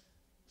is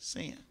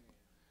sin.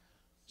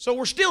 So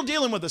we're still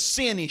dealing with a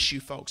sin issue,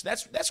 folks.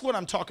 That's what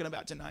I'm talking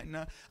about tonight. And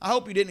I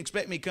hope you didn't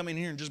expect me to come in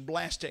here and just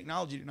blast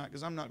technology tonight,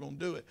 because I'm not going to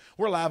do it.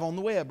 We're live on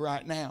the web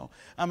right now.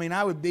 I mean,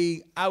 I would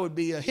be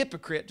a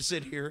hypocrite to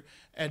sit here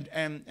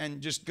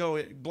and just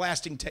go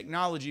blasting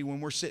technology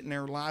when we're sitting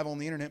there live on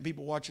the internet,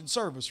 people watching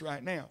service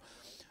right now.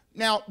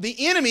 Now, the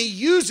enemy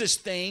uses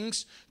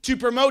things to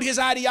promote his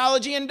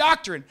ideology and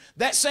doctrine.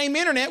 That same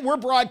internet we're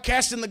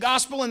broadcasting the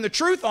gospel and the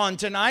truth on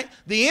tonight,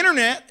 the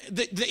internet,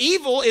 the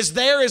evil is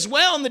there as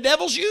well, and the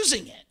devil's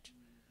using it.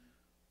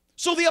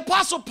 So the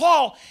Apostle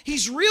Paul,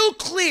 he's real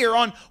clear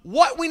on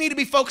what we need to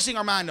be focusing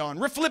our mind on.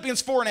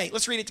 Philippians 4:8,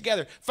 let's read it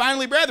together.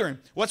 Finally, brethren,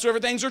 whatsoever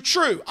things are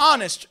true,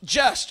 honest,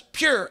 just,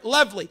 pure,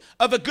 lovely,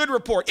 of a good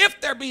report, if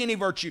there be any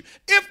virtue,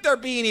 if there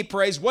be any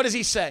praise, what does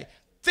he say?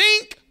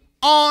 Think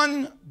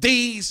on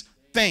these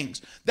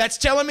things. That's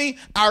telling me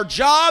our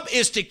job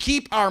is to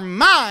keep our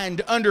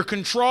mind under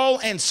control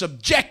and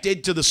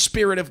subjected to the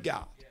Spirit of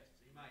God.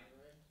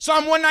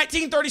 Psalm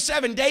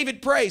 119:37,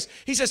 David prays.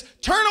 He says,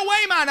 turn away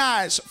mine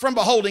eyes from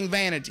beholding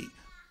vanity.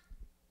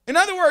 In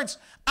other words,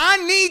 I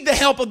need the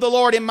help of the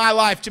Lord in my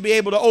life to be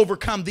able to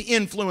overcome the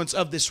influence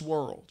of this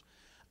world.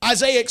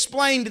 Isaiah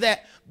explained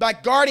that by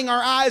guarding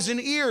our eyes and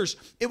ears,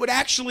 it would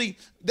actually,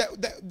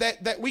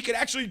 that we could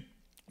actually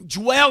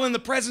dwell in the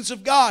presence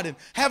of God and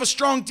have a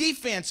strong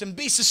defense and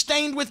be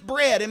sustained with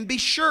bread and be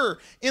sure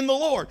in the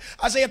Lord.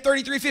 Isaiah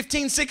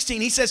 33:15-16,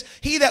 he says,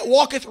 he that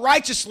walketh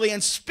righteously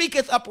and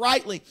speaketh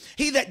uprightly,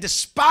 he that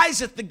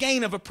despiseth the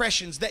gain of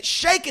oppressions, that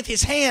shaketh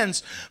his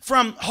hands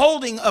from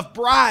holding of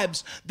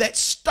bribes, that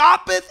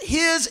stoppeth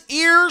his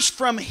ears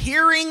from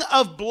hearing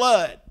of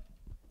blood.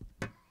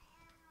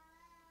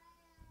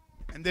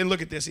 And then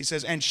look at this, he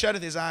says, and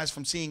shutteth his eyes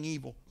from seeing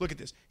evil. Look at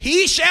this.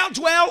 He shall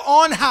dwell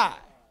on high.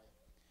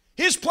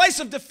 His place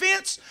of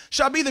defense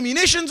shall be the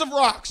munitions of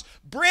rocks.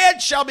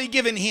 Bread shall be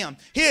given him.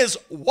 His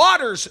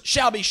waters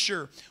shall be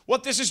sure.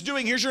 What this is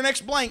doing, here's your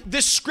next blank.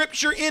 This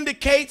scripture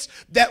indicates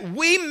that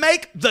we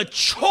make the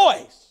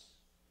choice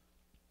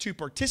to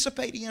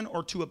participate in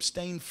or to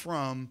abstain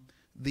from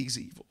these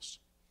evils.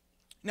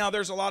 Now,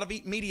 there's a lot of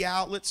media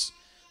outlets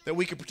that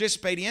we could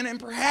participate in, and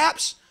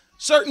perhaps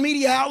certain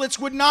media outlets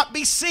would not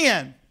be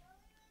sin.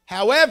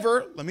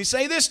 However, let me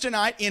say this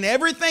tonight, in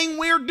everything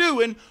we're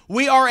doing,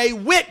 we are a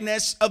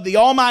witness of the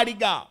Almighty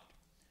God.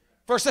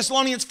 1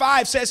 Thessalonians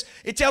 5 says,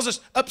 it tells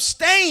us,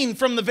 abstain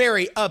from the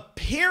very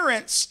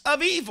appearance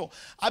of evil.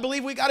 I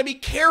believe we got to be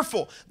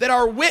careful that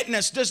our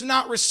witness does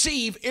not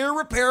receive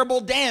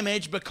irreparable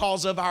damage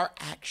because of our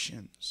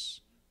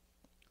actions.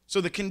 So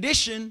the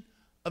condition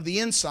of the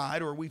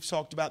inside, or we've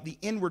talked about the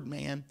inward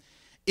man,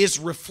 is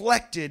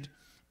reflected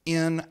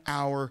in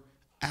our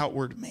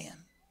outward man.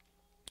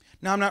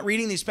 Now, I'm not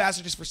reading these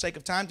passages for sake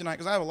of time tonight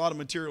because I have a lot of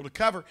material to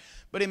cover.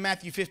 But in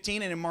Matthew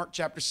 15 and in Mark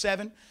chapter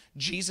 7,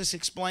 Jesus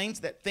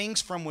explains that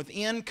things from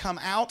within come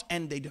out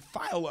and they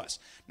defile us.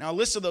 Now, a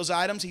list of those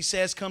items, he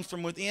says, comes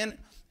from within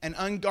an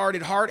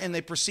unguarded heart and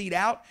they proceed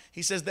out.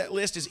 He says that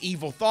list is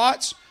evil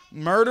thoughts,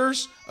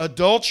 murders,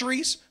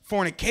 adulteries,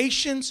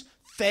 fornications,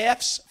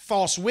 thefts,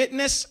 false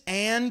witness,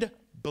 and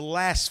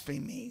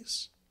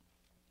blasphemies.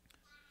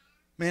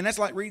 Man, that's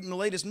like reading the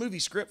latest movie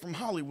script from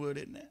Hollywood,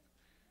 isn't it?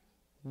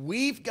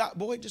 We've got,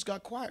 boy, it just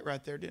got quiet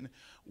right there, didn't it?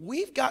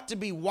 We've got to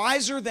be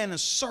wiser than a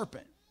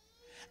serpent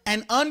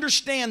and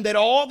understand that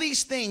all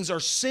these things are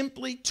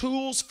simply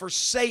tools for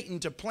Satan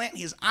to plant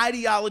his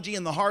ideology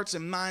in the hearts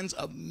and minds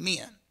of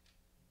men.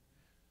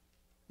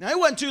 Now, it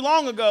wasn't too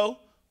long ago,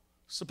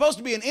 supposed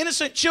to be an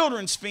innocent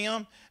children's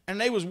film, and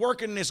they was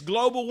working this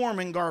global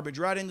warming garbage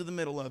right into the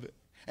middle of it.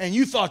 And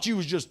you thought you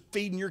was just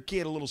feeding your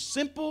kid a little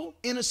simple,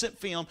 innocent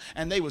film,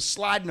 and they was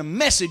sliding a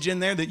message in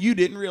there that you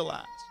didn't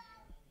realize.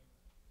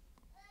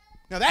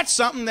 Now, that's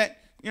something that,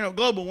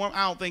 global warming,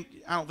 I don't think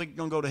you're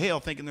going to go to hell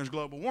thinking there's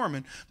global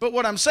warming. But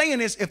what I'm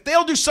saying is, if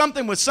they'll do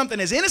something with something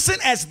as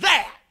innocent as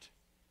that,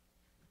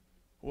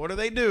 what are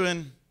they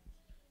doing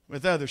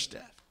with other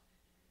stuff?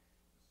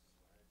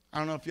 I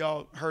don't know if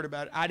y'all heard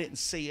about it. I didn't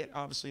see it.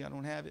 Obviously, I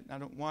don't have it and I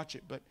don't watch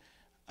it. But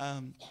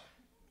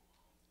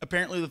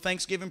apparently the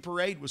Thanksgiving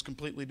parade was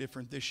completely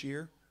different this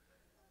year.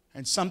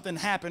 And something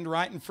happened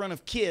right in front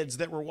of kids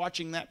that were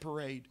watching that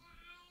parade,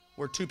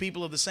 where two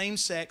people of the same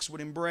sex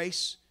would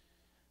embrace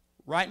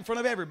right in front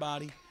of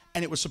everybody,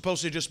 and it was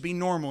supposed to just be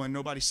normal and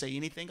nobody say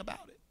anything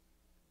about it.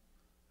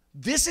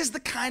 This is the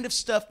kind of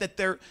stuff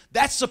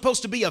that's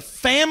supposed to be a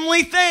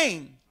family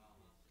thing.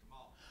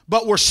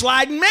 But we're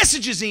sliding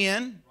messages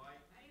in,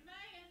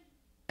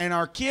 and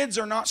our kids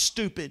are not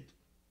stupid.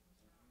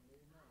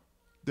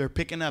 They're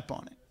picking up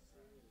on it.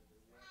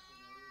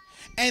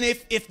 And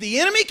if the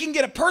enemy can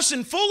get a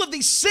person full of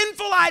these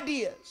sinful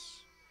ideas,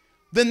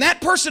 then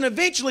that person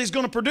eventually is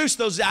going to produce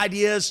those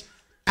ideas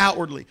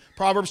outwardly.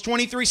 Proverbs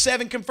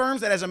 23:7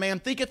 confirms that as a man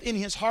thinketh in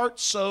his heart,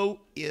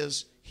 so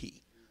is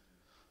he.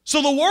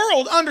 So the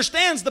world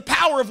understands the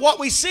power of what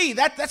we see.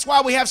 That's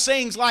why we have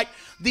sayings like,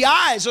 the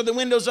eyes are the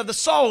windows of the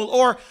soul,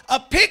 or a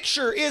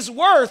picture is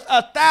worth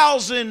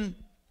 1,000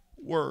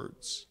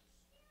 words.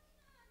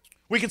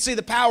 We can see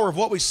the power of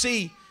what we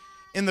see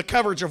in the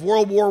coverage of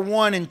World War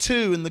I and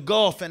II in the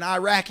Gulf and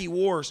Iraqi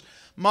wars.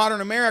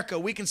 Modern America,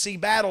 we can see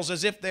battles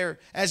as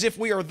if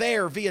we are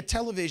there via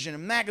television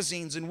and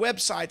magazines and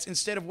websites,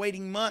 instead of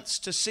waiting months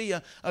to see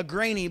a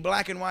grainy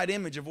black and white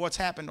image of what's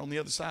happened on the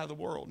other side of the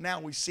world. Now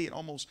we see it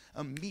almost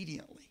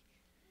immediately.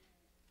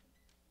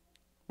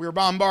 We are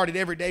bombarded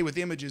every day with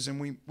images,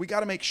 and we got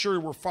to make sure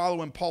we're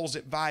following Paul's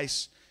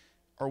advice.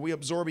 Are we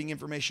absorbing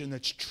information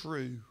that's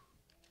true?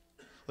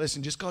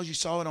 Listen, just because you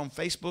saw it on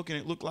Facebook and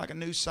it looked like a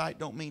news site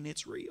don't mean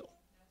it's real.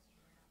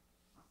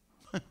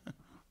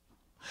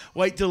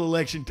 Wait till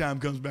election time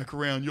comes back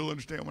around. You'll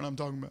understand what I'm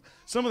talking about.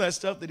 Some of that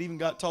stuff that even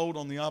got told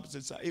on the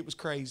opposite side, it was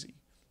crazy.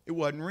 It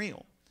wasn't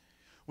real.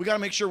 We got to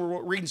make sure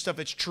we're reading stuff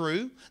that's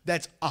true,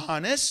 that's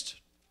honest,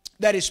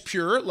 that is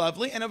pure,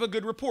 lovely, and of a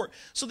good report.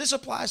 So this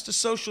applies to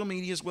social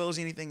media as well as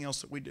anything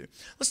else that we do.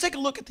 Let's take a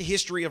look at the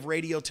history of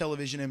radio,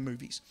 television, and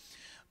movies.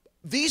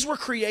 These were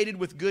created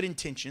with good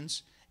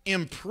intentions,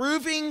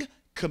 improving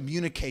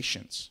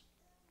communications.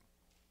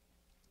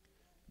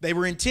 They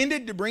were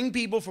intended to bring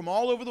people from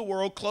all over the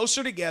world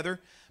closer together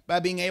by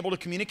being able to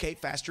communicate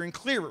faster and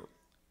clearer.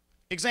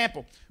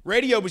 Example,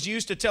 radio was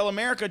used to tell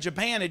America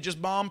Japan had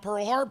just bombed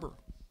Pearl Harbor.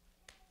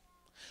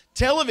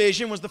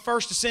 Television was the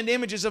first to send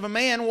images of a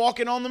man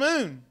walking on the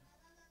moon.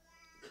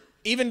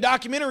 Even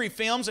documentary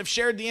films have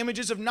shared the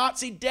images of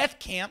Nazi death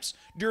camps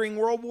during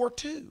World War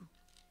II.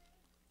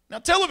 Now,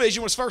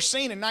 television was first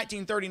seen in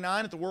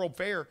 1939 at the World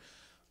Fair,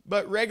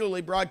 but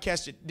regularly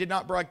did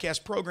not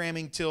broadcast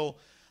programming till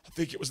I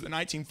think it was the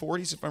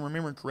 1940s, if I'm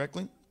remembering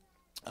correctly.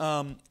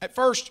 At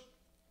first,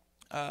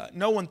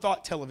 no one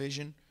thought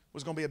television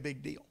was going to be a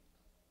big deal.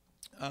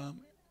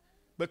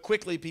 But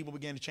quickly, people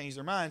began to change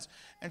their minds.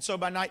 And so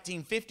by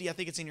 1950, I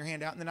think it's in your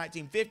handout, in the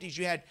 1950s,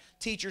 you had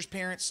teachers,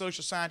 parents,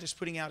 social scientists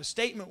putting out a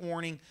statement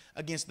warning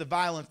against the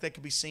violence that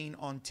could be seen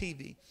on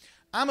TV.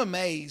 I'm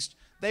amazed.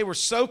 They were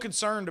so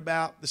concerned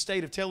about the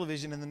state of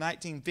television in the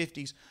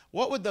 1950s.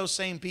 What would those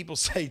same people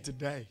say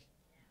today?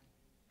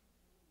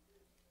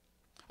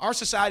 Our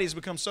society has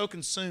become so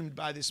consumed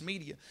by this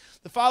media.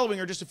 The following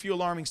are just a few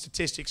alarming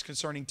statistics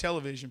concerning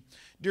television.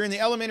 During the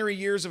elementary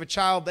years of a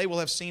child, they will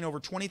have seen over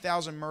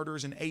 20,000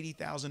 murders and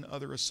 80,000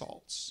 other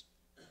assaults.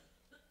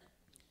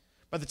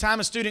 By the time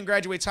a student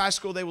graduates high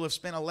school, they will have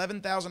spent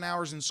 11,000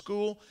 hours in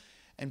school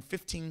and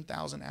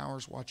 15,000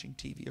 hours watching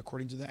TV,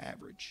 according to the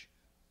average.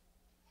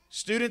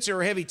 Students who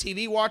are heavy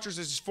TV watchers,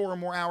 this is 4 or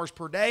more hours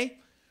per day,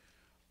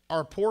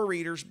 are poor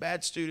readers,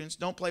 bad students,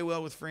 don't play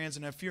well with friends,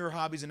 and have fewer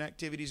hobbies and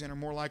activities, and are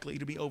more likely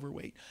to be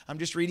overweight. I'm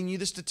just reading you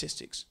the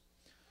statistics.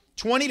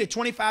 20 to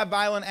 25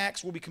 violent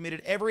acts will be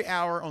committed every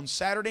hour on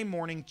Saturday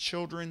morning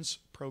children's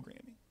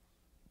programming.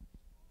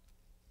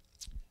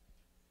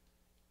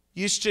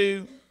 Used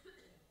to,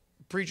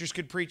 preachers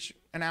could preach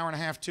an hour and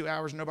a half, 2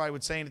 hours, nobody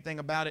would say anything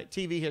about it.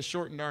 TV has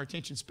shortened our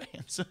attention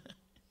spans.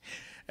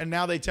 And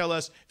now they tell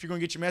us, if you're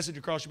going to get your message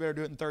across, you better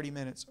do it in 30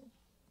 minutes.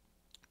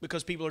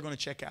 Because people are going to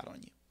check out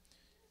on you.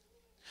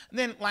 And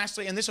then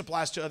lastly, and this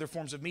applies to other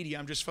forms of media,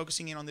 I'm just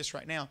focusing in on this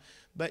right now,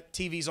 but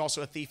TV is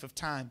also a thief of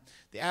time.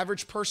 The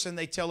average person,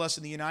 they tell us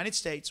in the United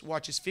States,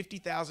 watches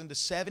 50,000 to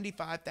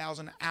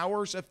 75,000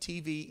 hours of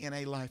TV in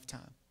a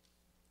lifetime.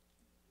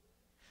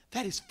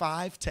 That is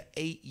 5 to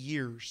 8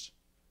 years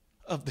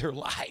of their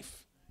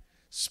life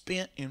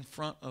spent in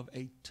front of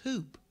a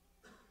tube.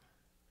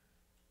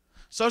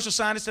 Social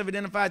scientists have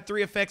identified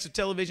 3 effects of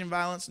television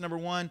violence. Number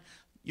 1,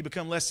 you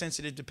become less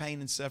sensitive to pain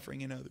and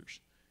suffering in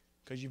others,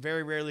 because you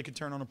very rarely can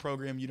turn on a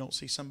program you don't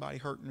see somebody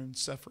hurting and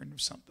suffering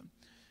of something.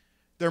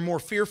 They're more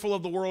fearful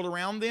of the world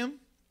around them,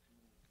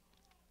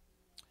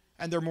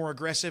 and they're more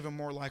aggressive and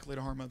more likely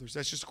to harm others.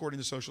 That's just according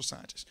to social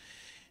scientists.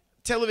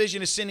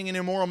 Television is sending an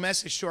immoral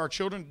message to our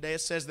children today.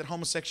 It says that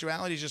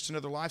homosexuality is just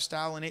another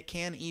lifestyle, and it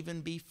can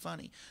even be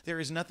funny. There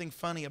is nothing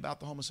funny about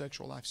the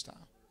homosexual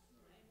lifestyle.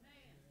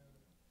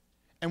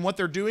 And what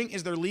they're doing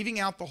is they're leaving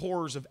out the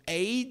horrors of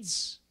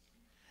AIDS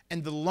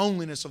and the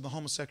loneliness of the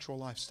homosexual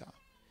lifestyle.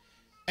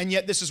 And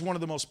yet this is one of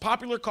the most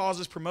popular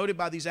causes promoted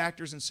by these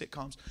actors in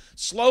sitcoms.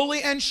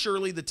 Slowly and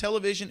surely, the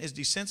television is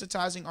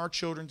desensitizing our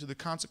children to the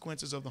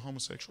consequences of the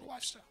homosexual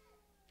lifestyle.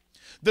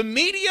 The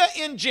media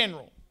in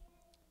general,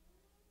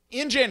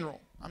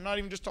 I'm not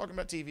even just talking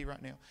about TV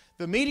right now.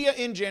 The media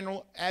in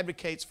general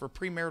advocates for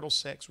premarital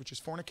sex, which is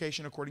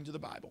fornication according to the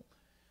Bible,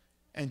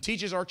 and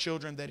teaches our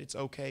children that it's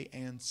okay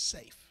and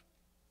safe.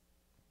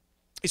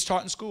 It's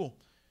taught in school.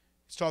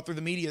 It's taught through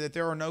the media that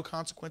there are no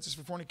consequences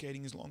for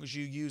fornicating as long as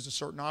you use a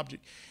certain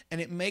object. And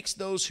it makes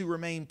those who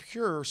remain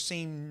pure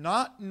seem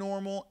not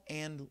normal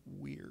and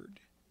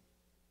weird.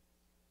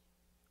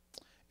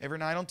 Every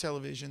night on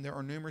television, there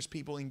are numerous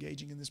people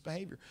engaging in this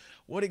behavior.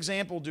 What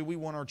example do we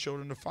want our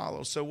children to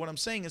follow? So what I'm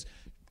saying is,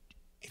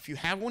 if you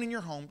have one in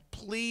your home,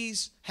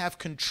 please have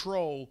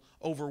control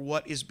over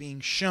what is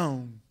being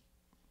shown,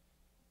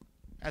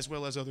 as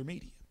well as other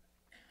media.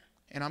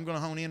 And I'm going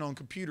to hone in on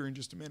computer in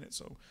just a minute,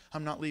 so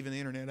I'm not leaving the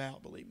internet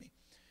out, believe me.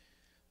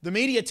 The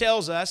media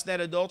tells us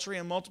that adultery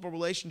and multiple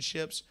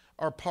relationships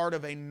are part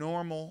of a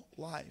normal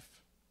life.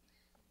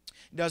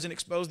 It doesn't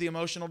expose the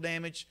emotional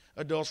damage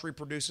adultery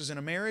produces in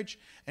a marriage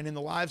and in the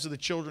lives of the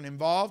children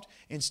involved.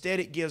 Instead,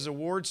 it gives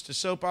awards to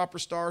soap opera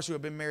stars who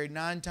have been married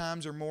 9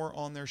 times or more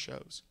on their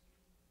shows.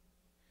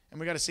 And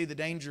we got to see the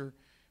danger.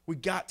 We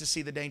got to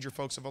see the danger,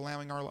 folks, of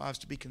allowing our lives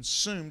to be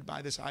consumed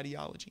by this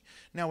ideology.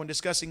 Now, when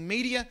discussing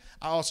media,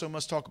 I also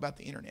must talk about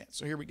the internet.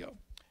 So here we go.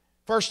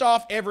 First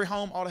off, every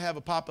home ought to have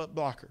a pop-up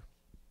blocker.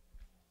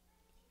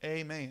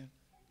 Amen.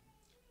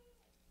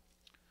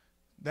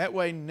 That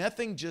way,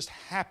 nothing just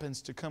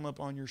happens to come up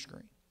on your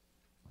screen.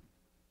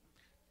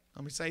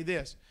 Let me say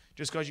this.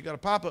 Just because you got a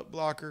pop-up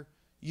blocker,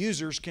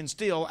 users can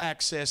still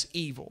access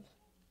evil.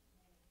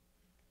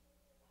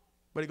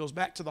 But it goes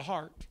back to the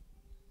heart.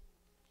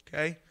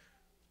 Okay?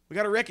 We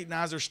got to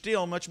recognize there's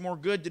still much more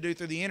good to do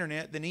through the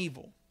internet than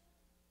evil.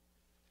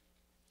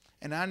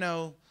 And I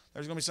know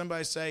there's going to be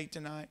somebody say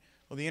tonight,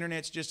 well, the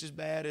internet's just as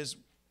bad as,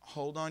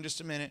 hold on just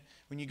a minute.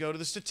 When you go to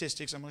the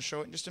statistics, I'm going to show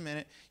it in just a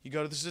minute. You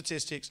go to the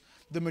statistics,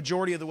 the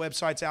majority of the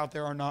websites out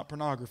there are not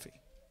pornography.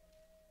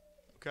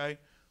 Okay?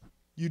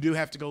 You do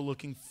have to go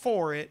looking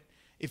for it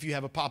if you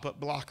have a pop-up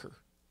blocker.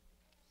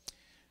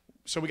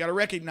 So we got to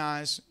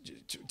recognize,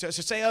 to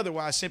say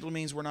otherwise simply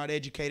means we're not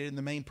educated in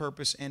the main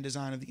purpose and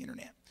design of the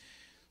internet.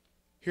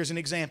 Here's an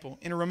example.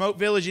 In a remote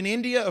village in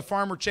India, a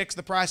farmer checks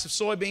the price of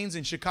soybeans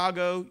in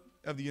Chicago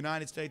of the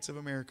United States of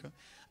America,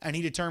 and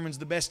he determines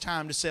the best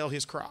time to sell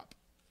his crop.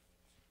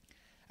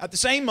 At the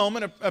same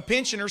moment, a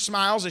pensioner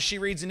smiles as she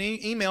reads an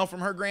email from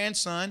her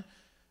grandson.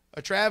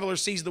 A traveler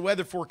sees the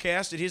weather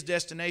forecast at his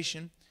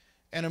destination,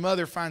 and a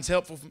mother finds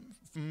helpful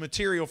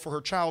material for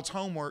her child's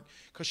homework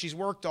because she's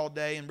worked all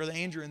day, and Brother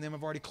Andrew and them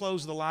have already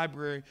closed the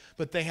library,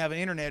 but they have an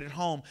internet at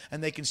home,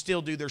 and they can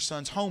still do their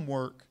son's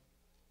homework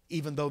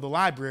even though the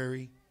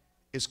library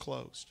is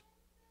closed.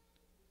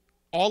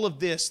 All of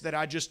this that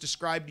I just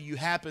described to you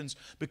happens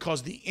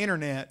because the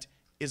internet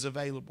is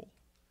available.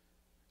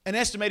 An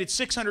estimated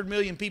 600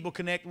 million people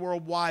connect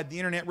worldwide. The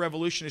internet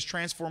revolution has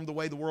transformed the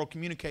way the world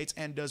communicates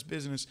and does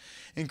business.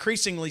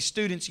 Increasingly,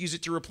 students use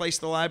it to replace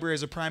the library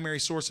as a primary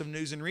source of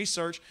news and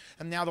research.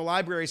 And now the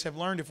libraries have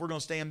learned if we're going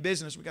to stay in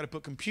business, we've got to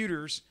put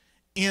computers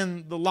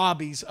in the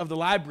lobbies of the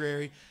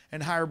library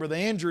and hire Brother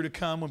Andrew to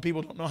come when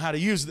people don't know how to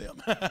use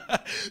them.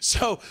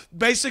 So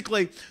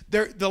basically,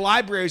 the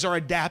libraries are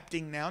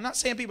adapting now. I'm not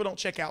saying people don't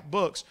check out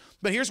books,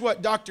 but here's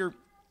what Dr.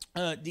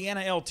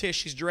 Deanna L. Tish,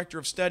 she's director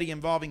of study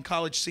involving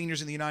college seniors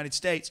in the United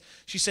States.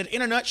 She said,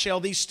 in a nutshell,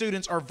 these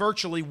students are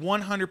virtually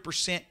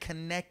 100%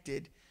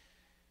 connected.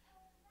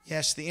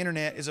 Yes, the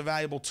internet is a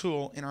valuable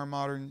tool in our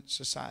modern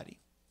society.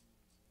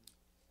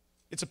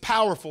 It's a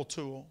powerful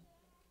tool.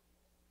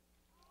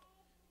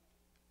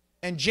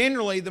 And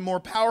generally, the more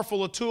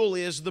powerful a tool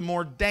is, the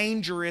more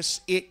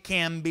dangerous it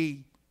can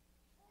be.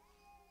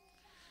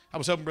 I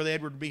was hoping Brother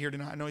Edward would be here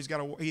tonight. I know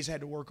he's had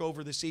to work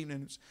over this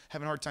evening. He's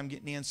having a hard time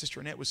getting in. Sister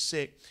Annette was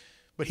sick.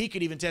 But he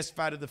could even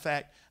testify to the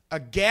fact a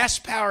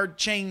gas-powered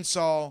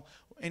chainsaw,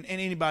 and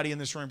anybody in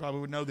this room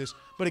probably would know this,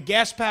 but a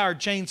gas-powered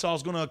chainsaw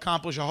is going to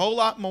accomplish a whole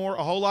lot more,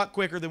 a whole lot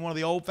quicker than one of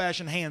the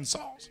old-fashioned hand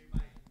saws.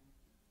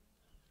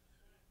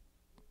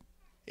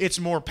 It's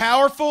more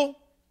powerful.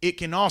 It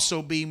can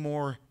also be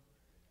more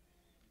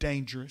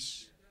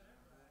dangerous.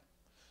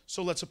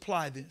 So let's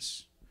apply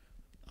this.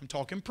 I'm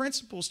talking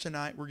principles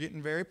tonight. We're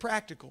getting very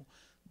practical.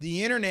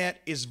 The internet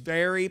is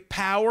very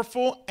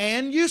powerful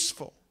and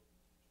useful,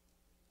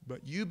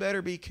 but you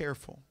better be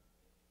careful,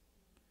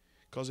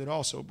 because it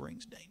also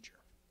brings danger.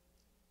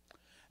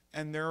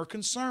 And there are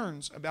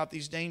concerns about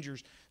these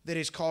dangers that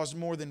has caused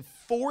more than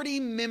 40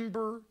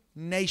 member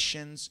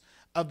nations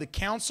of the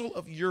Council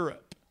of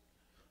Europe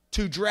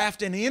to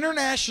draft an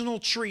international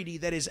treaty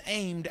that is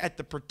aimed at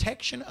the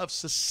protection of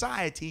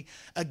society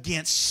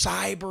against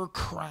cyber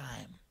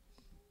crime.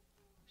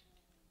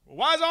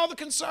 Why is all the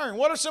concern?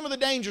 What are some of the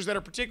dangers that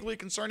are particularly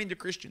concerning to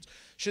Christians?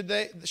 Should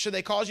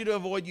they cause you to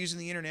avoid using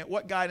the internet?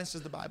 What guidance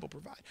does the Bible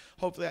provide?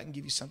 Hopefully I can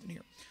give you something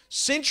here.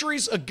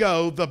 Centuries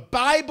ago, the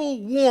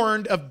Bible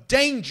warned of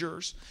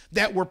dangers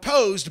that were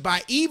posed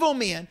by evil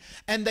men,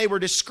 and they were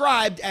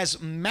described as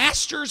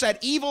masters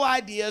at evil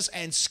ideas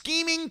and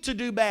scheming to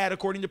do bad,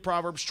 according to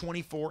Proverbs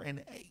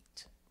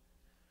 24:8.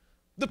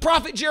 The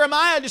prophet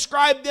Jeremiah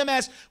described them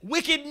as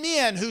wicked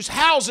men whose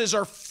houses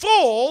are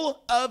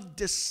full of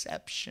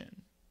deception.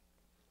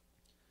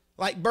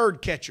 Like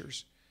bird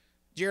catchers,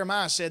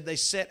 Jeremiah said they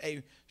set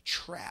a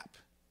trap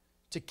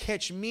to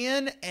catch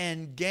men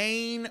and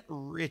gain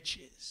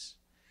riches.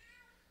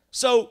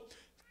 So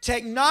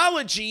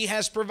technology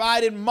has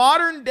provided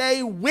modern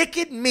day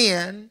wicked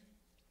men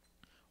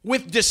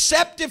with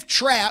deceptive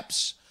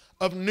traps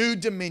of new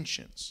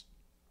dimensions.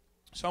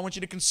 So I want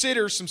you to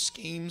consider some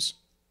schemes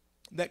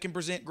that can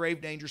present grave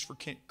dangers for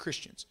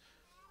Christians.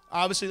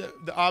 Obviously,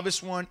 the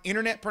obvious one,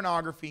 internet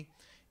pornography.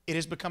 It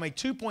has become a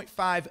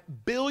 $2.5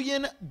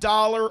 billion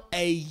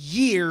a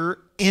year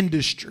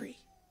industry.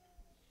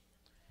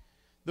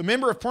 The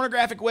number of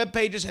pornographic web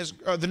pages has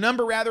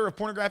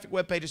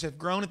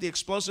grown at the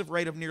explosive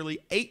rate of nearly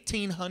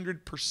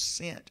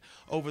 1,800%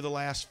 over the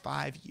last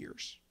 5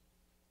 years.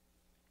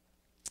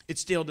 It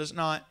still does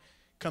not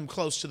come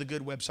close to the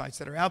good websites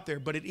that are out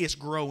there, but it is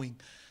growing.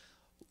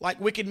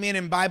 Like wicked men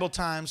in Bible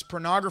times,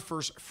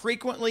 pornographers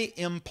frequently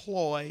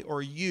employ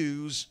or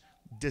use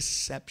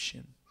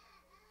deception.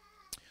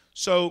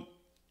 So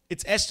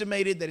it's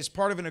estimated that as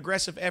part of an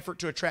aggressive effort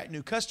to attract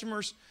new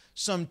customers,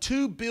 some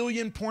 2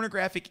 billion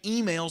pornographic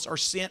emails are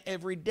sent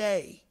every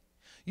day.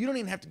 You don't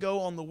even have to go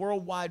on the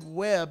World Wide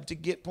Web to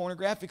get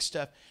pornographic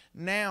stuff.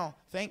 Now,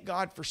 thank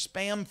God for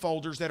spam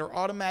folders that are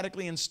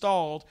automatically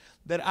installed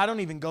that I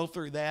don't even go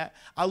through that.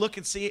 I look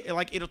and see it,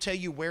 like it'll tell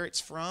you where it's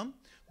from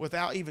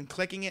without even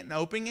clicking it and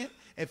opening it.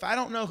 If I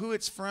don't know who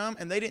it's from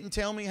and they didn't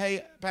tell me,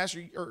 hey,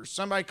 Pastor, or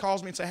somebody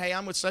calls me and say, hey,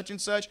 I'm with such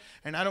and such,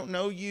 and I don't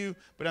know you,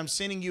 but I'm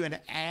sending you an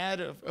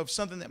ad of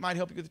something that might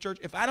help you with the church.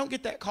 If I don't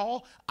get that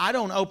call, I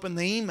don't open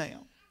the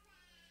email.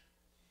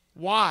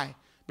 Why?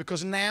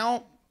 Because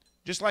now,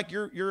 just like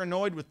you're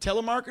annoyed with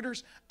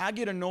telemarketers, I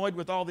get annoyed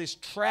with all this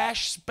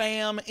trash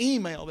spam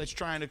email that's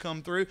trying to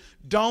come through.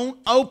 Don't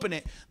open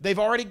it. They've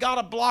already got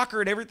a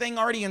blocker and everything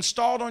already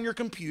installed on your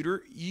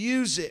computer.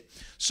 Use it.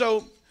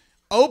 So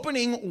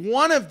opening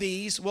one of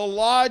these will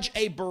lodge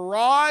a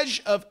barrage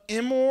of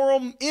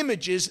immoral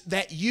images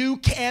that you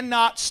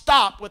cannot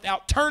stop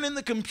without turning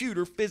the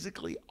computer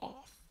physically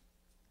off.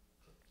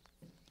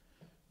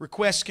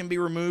 Requests can be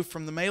removed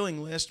from the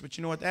mailing list, but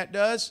you know what that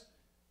does?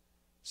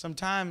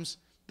 Sometimes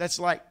that's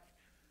like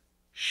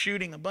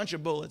shooting a bunch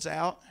of bullets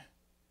out,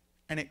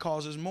 and it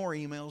causes more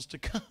emails to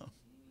come.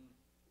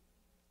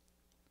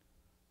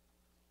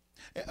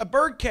 A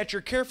bird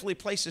catcher carefully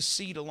places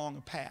seed along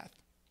a path.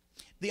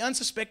 The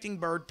unsuspecting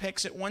bird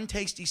pecks at one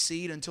tasty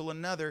seed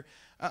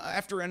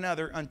after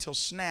another until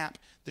snap,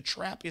 the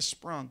trap is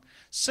sprung.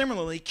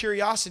 Similarly,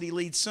 curiosity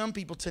leads some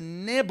people to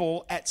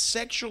nibble at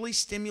sexually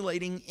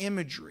stimulating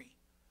imagery.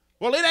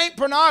 Well, it ain't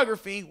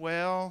pornography.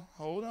 Well,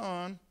 hold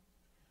on.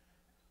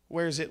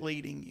 Where's it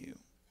leading you?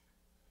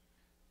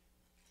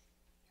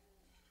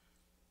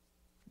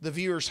 The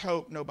viewers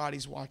hope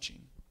nobody's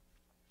watching.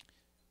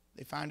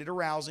 They find it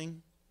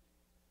arousing.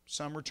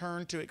 Some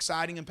return to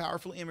exciting and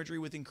powerful imagery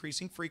with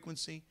increasing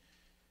frequency.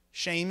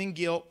 Shame and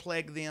guilt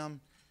plague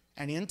them.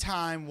 And in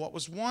time, what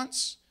was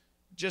once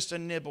just a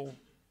nibble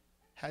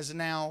has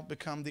now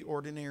become the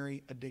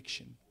ordinary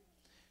addiction.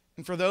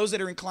 And for those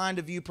that are inclined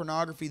to view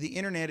pornography, the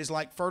internet is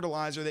like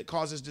fertilizer that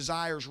causes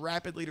desires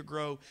rapidly to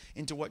grow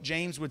into what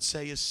James would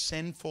say is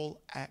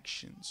sinful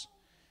actions.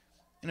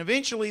 And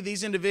eventually,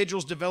 these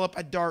individuals develop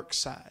a dark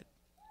side.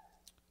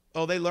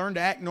 Oh, they learn to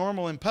act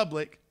normal in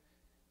public,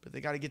 but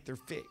they got to get their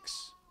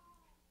fix.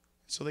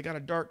 So they got a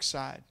dark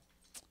side.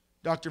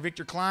 Dr.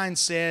 Victor Klein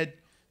said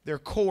their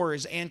core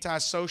is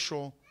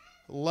antisocial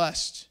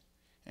lust,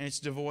 and it's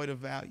devoid of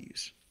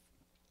values.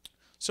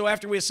 So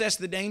after we assess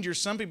the dangers,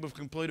 some people have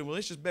concluded, well,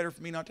 it's just better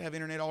for me not to have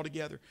internet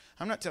altogether.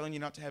 I'm not telling you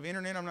not to have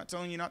internet. I'm not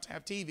telling you not to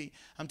have TV.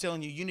 I'm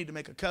telling you, you need to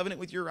make a covenant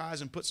with your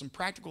eyes and put some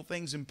practical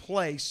things in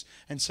place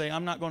and say,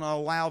 I'm not going to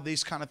allow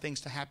these kind of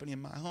things to happen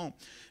in my home.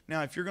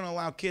 Now, if you're going to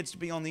allow kids to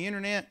be on the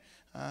internet,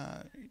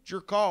 it's your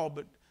call,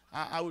 but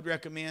I would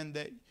recommend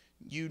that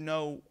you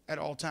know at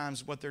all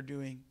times what they're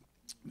doing,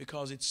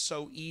 because it's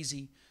so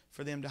easy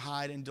for them to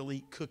hide and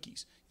delete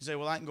cookies. You say,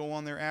 well, I can go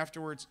on there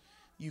afterwards.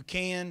 You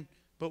can,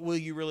 but will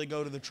you really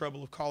go to the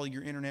trouble of calling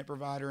your internet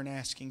provider and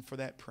asking for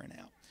that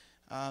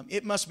printout?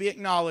 It must be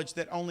acknowledged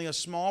that only a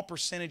small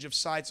percentage of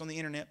sites on the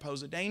internet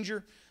pose a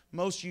danger,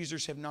 most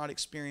users have not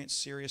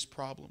experienced serious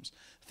problems.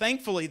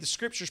 Thankfully, the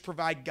Scriptures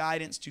provide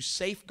guidance to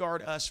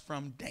safeguard us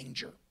from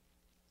danger.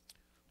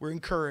 We're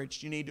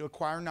encouraged. You need to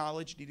acquire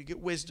knowledge, you need to get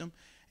wisdom,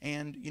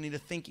 and you need a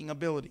thinking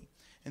ability.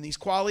 And these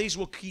qualities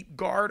will keep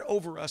guard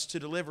over us to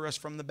deliver us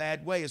from the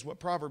bad way, is what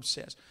Proverbs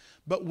says.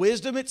 But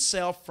wisdom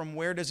itself, from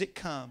where does it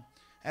come?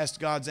 Asked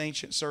God's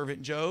ancient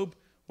servant Job.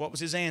 What was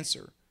his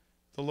answer?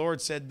 The Lord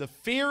said, the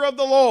fear of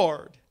the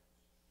Lord,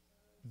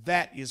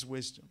 that is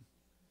wisdom.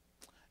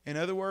 In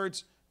other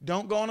words,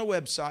 don't go on a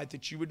website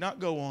that you would not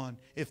go on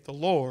if the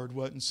Lord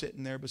wasn't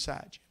sitting there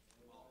beside you.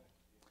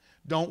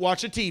 Don't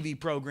watch a TV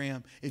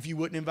program if you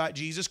wouldn't invite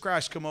Jesus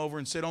Christ to come over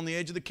and sit on the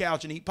edge of the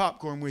couch and eat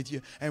popcorn with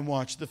you and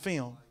watch the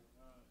film.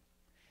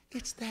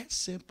 It's that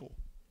simple.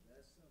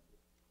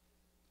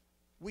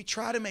 We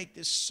try to make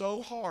this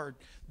so hard.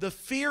 The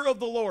fear of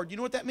the Lord, you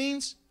know what that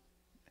means?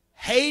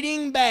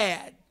 Hating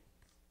bad.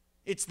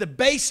 It's the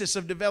basis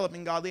of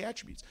developing godly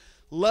attributes.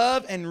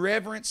 Love and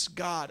reverence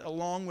God,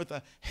 along with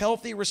a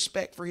healthy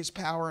respect for His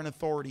power and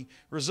authority,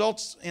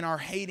 results in our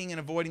hating and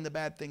avoiding the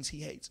bad things He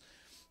hates.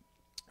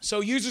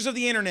 So users of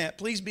the internet,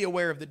 please be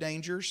aware of the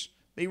dangers.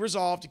 Be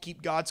resolved to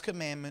keep God's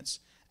commandments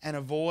and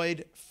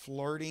avoid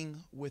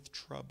flirting with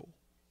trouble.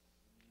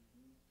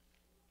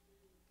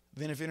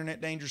 Then if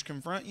internet dangers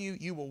confront you,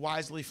 you will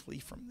wisely flee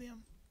from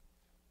them.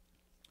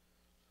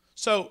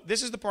 So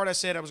this is the part I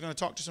said I was going to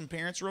talk to some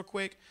parents real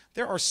quick.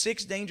 There are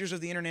 6 dangers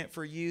of the internet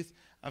for youth.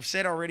 I've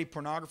said already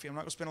pornography. I'm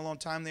not going to spend a long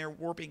time there.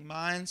 Warping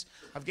minds.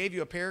 I've gave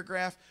you a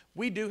paragraph.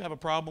 We do have a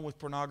problem with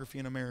pornography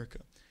in America.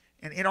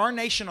 And in our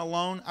nation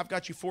alone, I've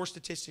got you 4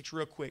 statistics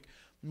real quick.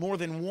 More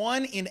than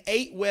 1 in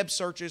 8 web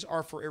searches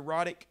are for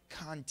erotic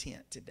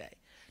content today.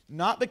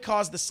 Not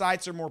because the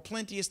sites are more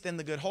plenteous than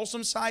the good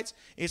wholesome sites.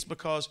 It's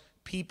because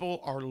people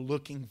are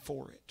looking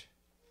for it.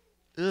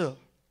 Ugh.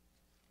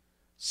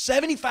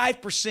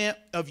 75%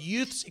 of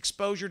youth's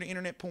exposure to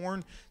internet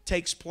porn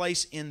takes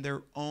place in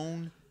their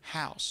own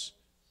house.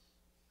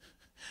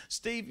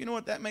 Steve, you know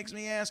what that makes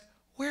me ask?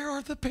 Where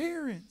are the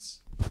parents?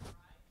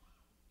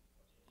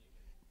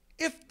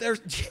 If there's...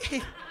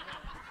 Ain't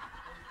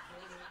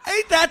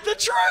that the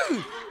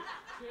truth?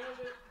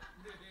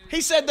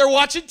 He said they're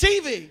watching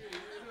TV.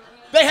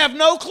 They have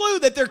no clue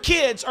that their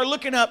kids are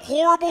looking up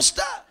horrible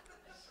stuff.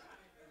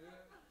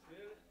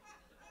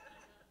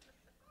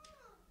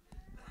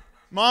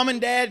 Mom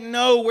and Dad,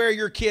 know where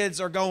your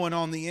kids are going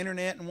on the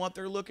internet and what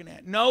they're looking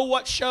at. Know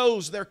what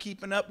shows they're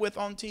keeping up with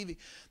on TV.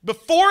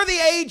 Before the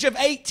age of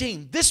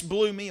 18, this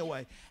blew me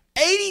away.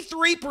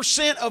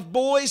 83% of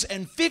boys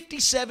and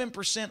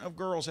 57% of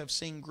girls have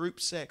seen group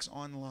sex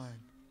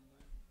online.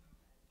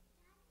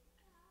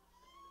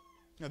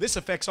 Now, this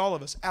affects all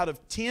of us.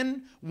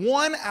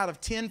 1 out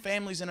of 10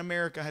 families in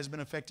America has been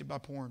affected by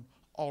porn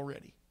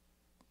already.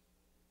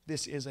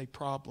 This is a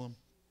problem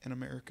in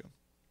America.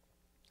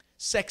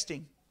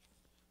 Sexting.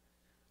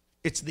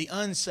 It's the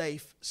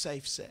unsafe,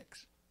 safe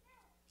sex.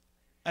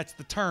 That's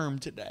the term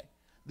today.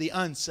 The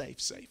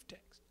unsafe, safe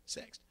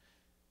sex.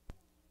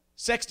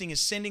 Sexting is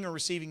sending or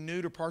receiving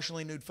nude or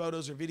partially nude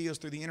photos or videos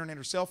through the internet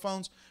or cell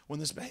phones. When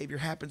this behavior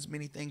happens,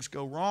 many things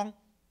go wrong.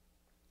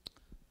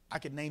 I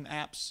could name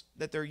apps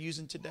that they're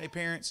using today,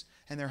 parents,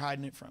 and they're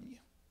hiding it from you.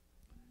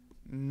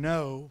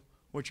 Know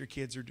what your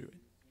kids are doing.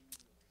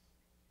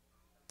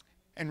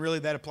 And really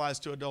that applies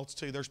to adults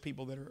too. There's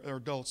people that are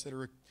adults that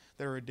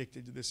are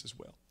addicted to this as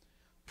well.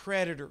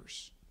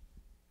 Predators.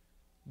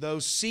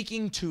 Those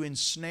seeking to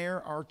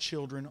ensnare our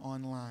children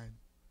online.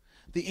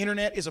 The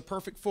internet is a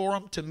perfect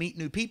forum to meet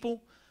new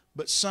people,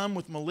 but some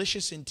with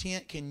malicious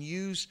intent can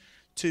use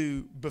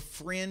to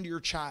befriend your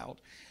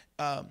child.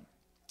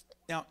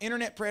 Now,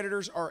 internet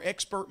predators are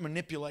expert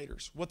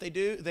manipulators. What they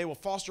do, they will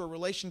foster a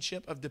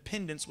relationship of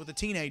dependence with a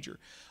teenager.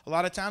 A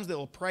lot of times they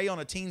will prey on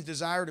a teen's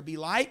desire to be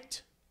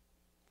liked,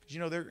 because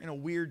you know they're in a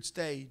weird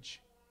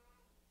stage.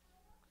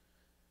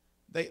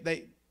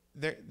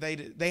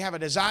 They have a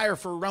desire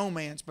for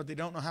romance, but they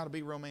don't know how to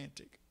be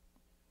romantic.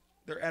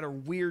 They're at a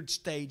weird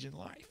stage in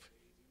life.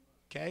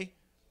 Okay?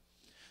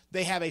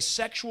 They have a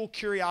sexual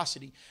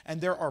curiosity, and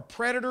there are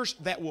predators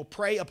that will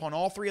prey upon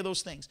all 3 of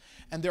those things.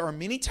 And there are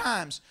many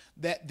times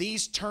that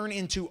these turn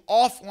into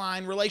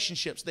offline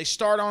relationships. They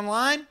start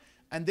online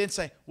and then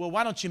say, well,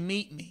 why don't you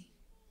meet me?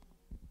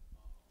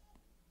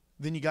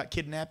 Then you got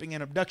kidnapping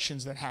and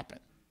abductions that happen.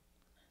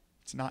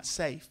 It's not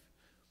safe.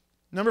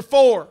 Number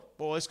 4,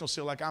 boy, it's going to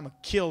feel like I'm a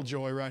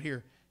killjoy right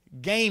here.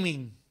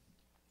 Gaming.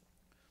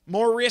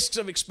 More risks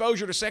of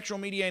exposure to sexual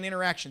media and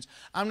interactions.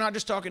 I'm not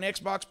just talking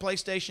Xbox,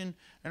 PlayStation,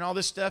 and all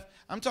this stuff.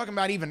 I'm talking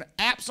about even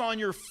apps on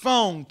your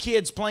phone,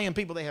 kids playing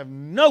people they have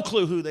no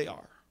clue who they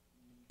are.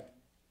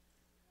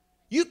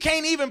 You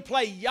can't even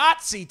play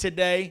Yahtzee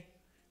today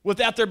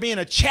without there being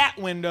a chat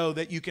window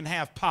that you can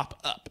have pop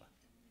up.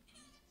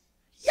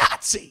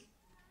 Yahtzee.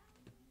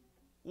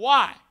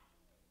 Why?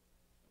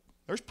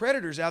 There's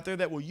predators out there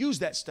that will use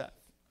that stuff.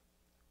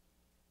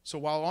 So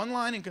while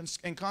online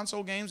and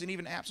console games and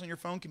even apps on your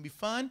phone can be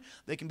fun,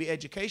 they can be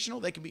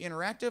educational, they can be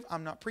interactive,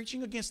 I'm not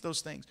preaching against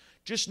those things.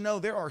 Just know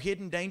there are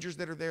hidden dangers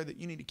that are there that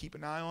you need to keep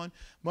an eye on.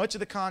 Much of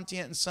the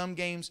content in some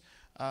games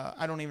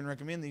I don't even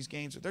recommend these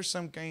games, but there's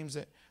some games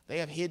that they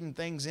have hidden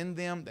things in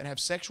them that have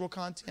sexual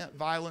content,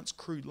 violence,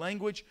 crude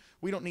language.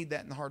 We don't need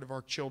that in the heart of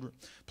our children.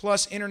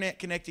 Plus,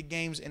 internet-connected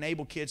games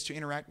enable kids to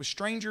interact with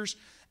strangers.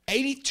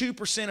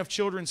 82% of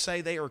children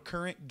say they are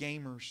current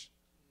gamers.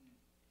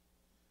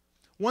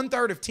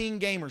 1/3 of teen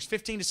gamers,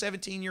 15 to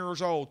 17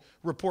 years old,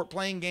 report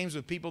playing games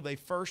with people they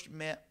first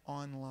met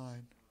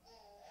online.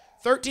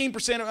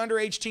 13% of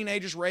underage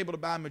teenagers were able to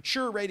buy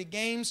mature-rated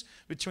games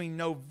between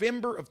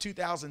November of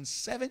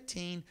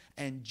 2017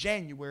 and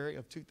January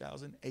of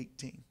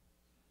 2018.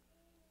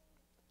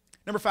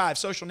 Number 5,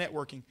 social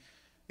networking.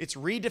 It's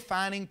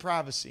redefining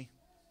privacy.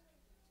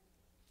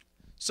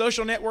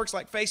 Social networks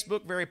like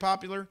Facebook, very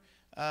popular.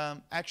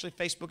 Actually,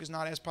 Facebook is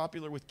not as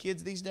popular with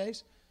kids these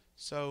days.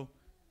 So,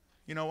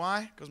 you know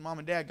why? Because mom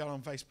and dad got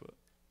on Facebook.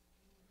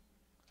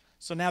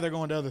 So now they're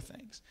going to other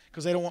things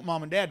because they don't want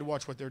mom and dad to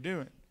watch what they're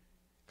doing.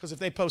 Because if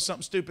they post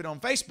something stupid on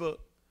Facebook,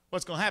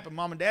 what's going to happen?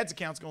 Mom and dad's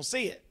account's going to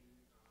see it.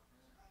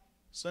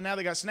 So now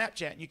they got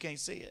Snapchat and you can't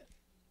see it.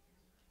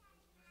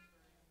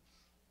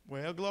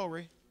 Well,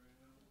 glory.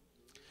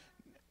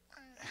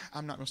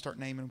 I'm not going to start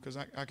naming them because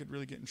I could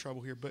really get in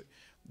trouble here. But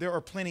there are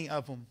plenty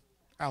of them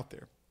out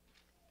there.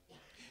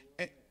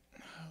 And,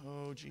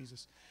 oh,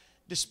 Jesus.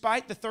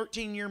 Despite the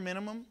 13-year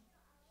minimum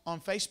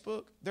on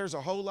Facebook, there's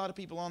a whole lot of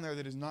people on there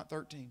that is not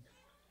 13.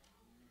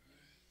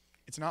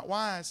 It's not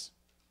wise.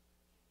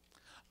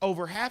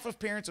 Over half of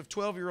parents of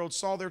 12-year-olds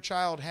saw their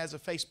child has a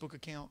Facebook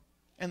account,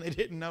 and they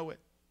didn't know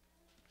it.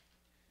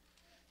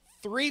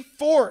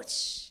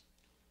 3/4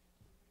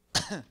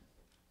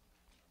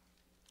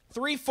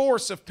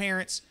 of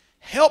parents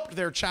helped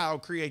their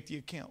child create the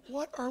account.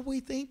 What are we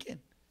thinking?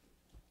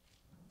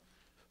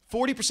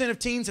 40% of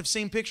teens have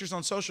seen pictures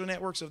on social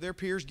networks of their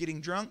peers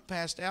getting drunk,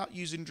 passed out,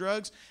 using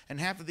drugs,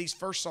 and half of these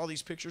first saw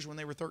these pictures when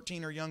they were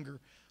 13 or younger.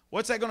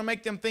 What's that going to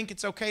make them think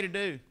it's okay to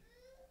do?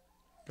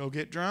 Go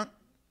get drunk,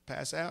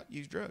 pass out,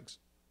 use drugs.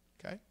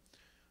 Okay?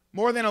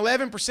 More than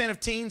 11% of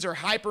teens are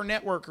hyper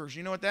networkers.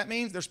 You know what that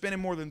means? They're spending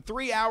more than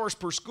 3 hours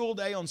per school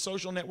day on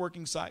social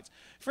networking sites.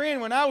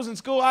 Friend, when I was in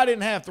school, I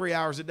didn't have 3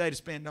 hours a day to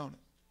spend on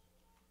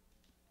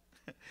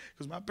it.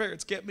 Because my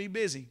parents kept me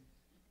busy.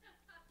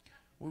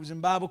 We was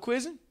in Bible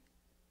quizzing.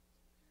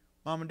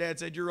 Mom and Dad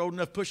said, you're old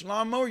enough to push a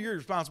lawnmower. You're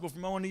responsible for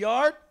mowing the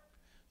yard.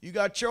 You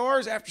got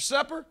chores after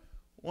supper.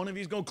 One of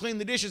you's going to clean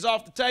the dishes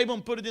off the table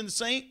and put it in the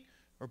sink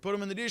or put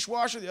them in the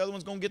dishwasher. The other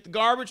one's going to get the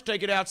garbage,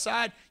 take it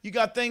outside. You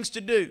got things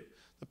to do.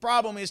 The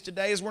problem is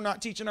today is we're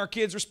not teaching our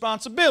kids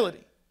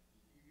responsibility.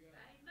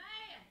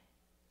 Amen.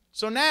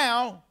 So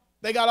now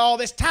they got all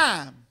this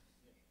time.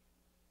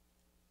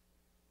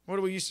 What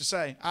do we used to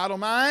say? Idle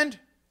mind,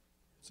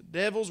 it's a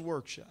devil's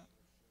workshop.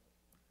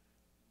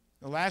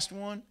 The last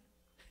one,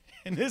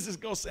 and this is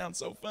going to sound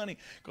so funny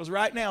because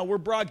right now we're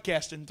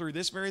broadcasting through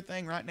this very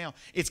thing right now.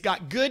 It's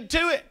got good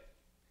to it.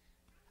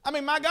 I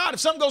mean, my God, if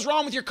something goes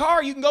wrong with your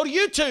car, you can go to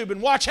YouTube and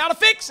watch how to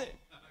fix it.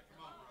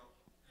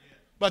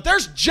 But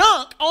there's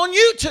junk on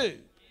YouTube.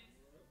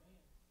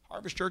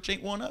 Harvest Church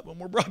ain't one up when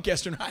we're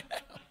broadcasting right now.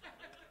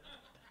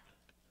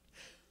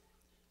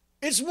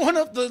 It's one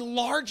of the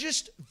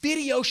largest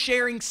video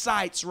sharing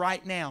sites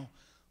right now.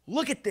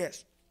 Look at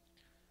this.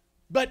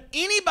 But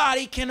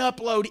anybody can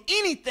upload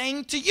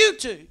anything to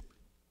YouTube.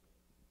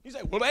 You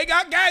say, well, they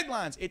got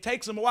guidelines. It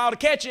takes them a while to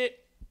catch it.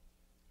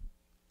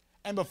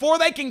 And before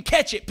they can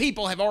catch it,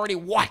 people have already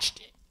watched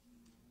it.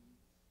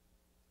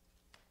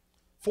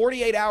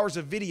 48 hours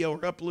of video are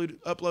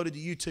uploaded to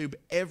YouTube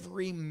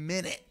every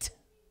minute.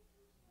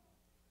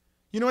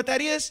 You know what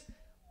that is?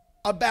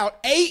 About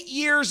 8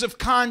 years of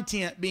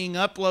content being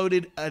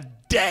uploaded a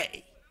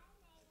day.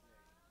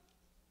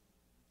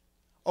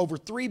 Over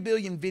 3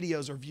 billion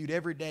videos are viewed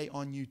every day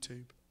on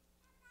YouTube.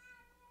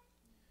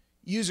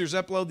 Users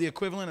upload the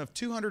equivalent of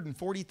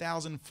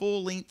 240,000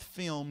 full-length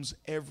films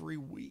every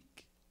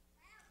week.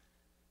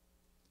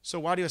 So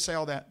why do I say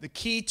all that? The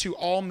key to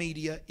all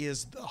media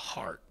is the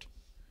heart.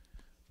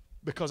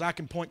 Because I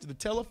can point to the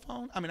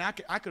telephone. I mean, I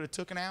could have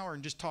took an hour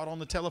and just taught on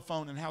the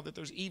telephone and how that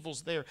there's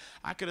evils there.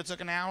 I could have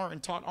took an hour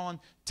and taught on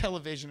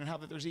television and how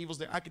that there's evils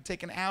there. I could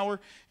take an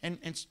hour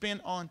and spend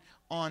on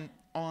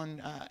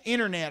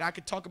internet. I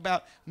could talk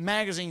about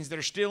magazines that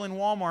are still in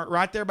Walmart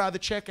right there by the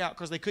checkout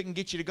because they couldn't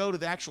get you to go to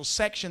the actual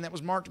section that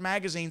was marked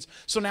magazines.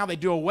 So now they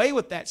do away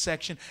with that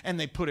section and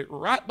they put it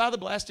right by the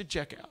blasted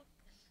checkout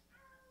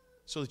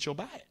so that you'll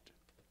buy it.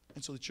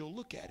 And so that you'll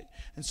look at it.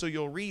 And so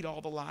you'll read all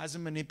the lies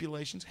and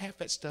manipulations. Half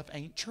that stuff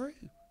ain't true.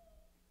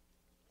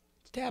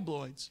 It's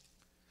tabloids.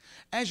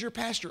 As your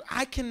pastor,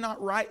 I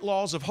cannot write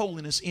laws of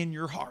holiness in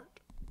your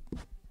heart.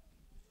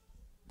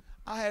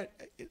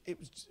 It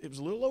was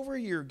a little over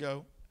a year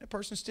ago. That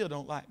person still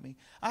don't like me.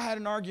 I had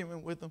an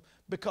argument with them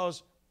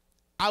because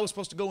I was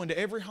supposed to go into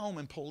every home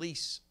and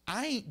police.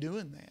 I ain't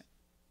doing that.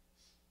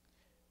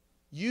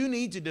 You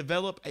need to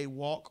develop a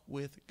walk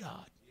with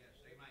God.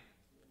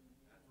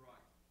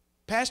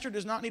 Pastor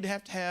does not need to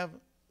have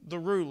the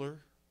ruler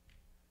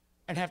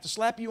and have to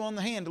slap you on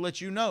the hand to let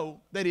you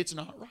know that it's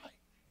not right.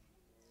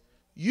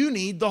 You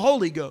need the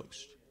Holy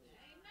Ghost.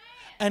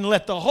 and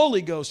let the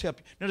Holy Ghost help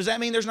you. Now, does that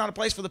mean there's not a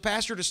place for the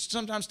pastor to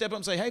sometimes step up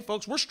and say, hey,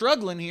 folks, we're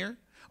struggling here?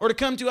 Or to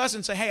come to us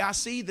and say, hey, I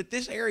see that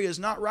this area is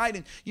not right,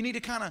 and you need to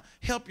kind of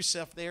help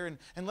yourself there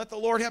and let the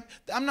Lord help.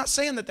 I'm not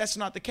saying that that's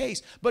not the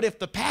case. But if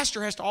the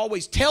pastor has to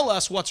always tell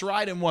us what's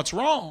right and what's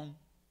wrong,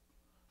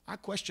 I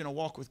question a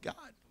walk with God.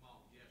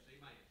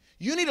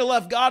 You need to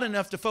love God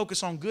enough to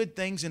focus on good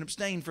things and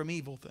abstain from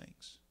evil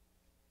things.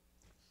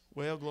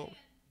 Well, glory.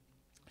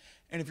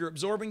 And if you're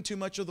absorbing too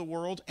much of the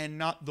world and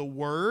not the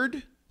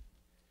Word,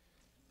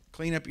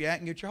 clean up your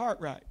act and get your heart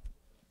right.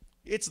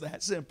 It's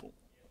that simple.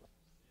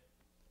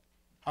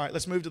 All right,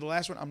 let's move to the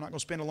last one. I'm not going to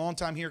spend a long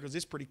time here because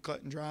it's pretty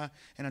cut and dry,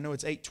 and I know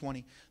it's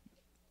 8:20.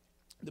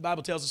 The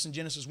Bible tells us in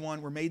Genesis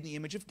 1, we're made in the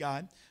image of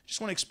God. I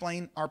just want to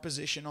explain our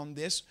position on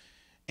this.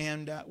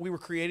 And we were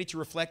created to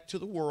reflect to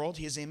the world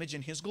His image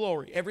and His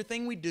glory.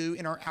 Everything we do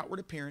in our outward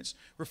appearance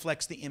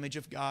reflects the image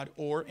of God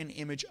or an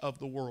image of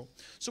the world.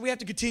 So we have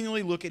to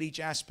continually look at each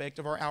aspect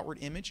of our outward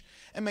image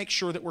and make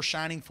sure that we're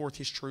shining forth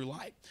His true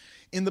light.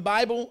 In the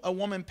Bible, a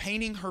woman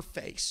painting her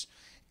face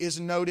is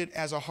noted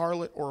as a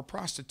harlot or a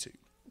prostitute.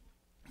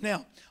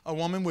 Now, a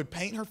woman would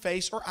paint her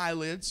face or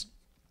eyelids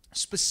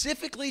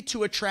specifically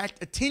to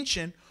attract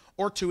attention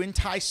or to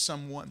entice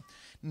someone.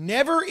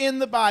 Never in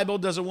the Bible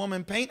does a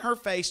woman paint her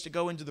face to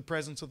go into the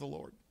presence of the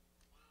Lord.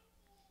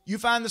 You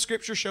find the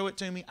scripture, show it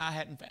to me. I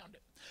hadn't found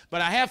it.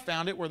 But I have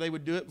found it where they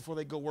would do it before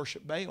they go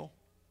worship Baal.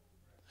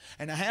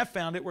 And I have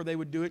found it where they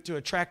would do it to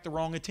attract the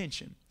wrong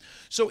attention.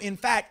 So in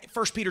fact,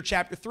 1 Peter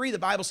chapter 3, the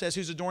Bible says,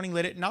 whose adorning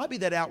let it not be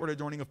that outward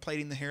adorning of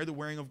plaiting the hair, the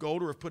wearing of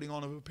gold, or of putting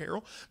on of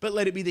apparel, but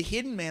let it be the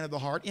hidden man of the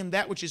heart, in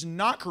that which is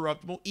not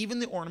corruptible, even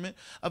the ornament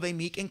of a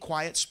meek and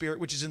quiet spirit,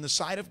 which is in the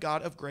sight of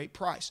God of great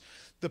price.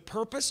 The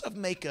purpose of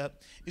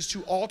makeup is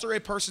to alter a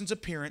person's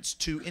appearance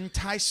to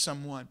entice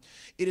someone.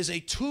 It is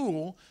a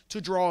tool to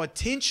draw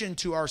attention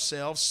to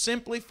ourselves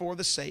simply for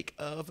the sake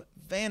of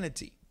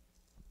vanity.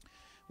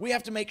 We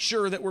have to make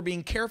sure that we're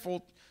being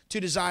careful to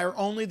desire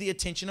only the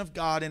attention of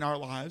God in our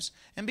lives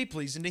and be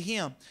pleasing to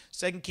Him.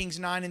 2 Kings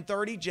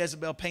 9:30,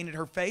 Jezebel painted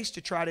her face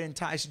to try to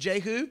entice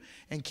Jehu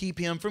and keep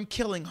him from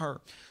killing her.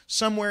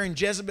 Somewhere in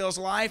Jezebel's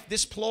life,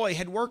 this ploy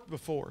had worked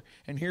before,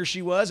 and here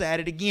she was at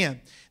it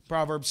again.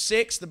 Proverbs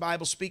 6, the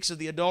Bible speaks of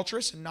the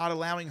adulteress and not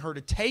allowing her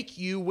to take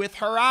you with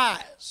her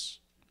eyes,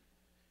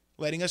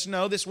 letting us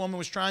know this woman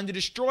was trying to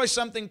destroy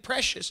something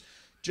precious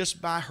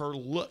just by her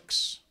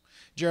looks.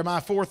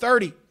 Jeremiah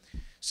 4:30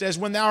 says,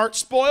 when thou art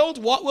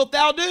spoiled, what wilt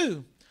thou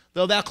do?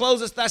 Though thou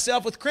closest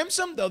thyself with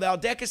crimson, though thou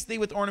deckest thee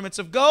with ornaments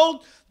of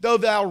gold, though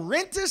thou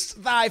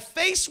rentest thy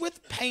face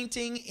with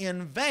painting,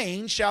 in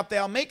vain shalt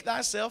thou make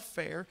thyself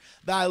fair.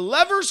 Thy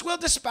lovers will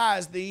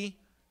despise thee.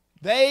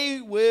 They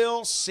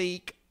will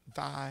seek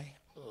thy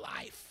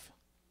life.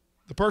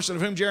 The person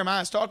of whom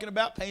Jeremiah is talking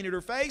about painted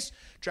her face,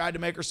 tried to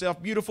make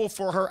herself beautiful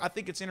for her. I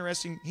think it's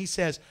interesting. He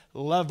says,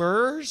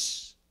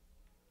 lovers.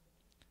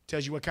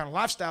 Tells you what kind of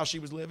lifestyle she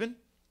was living.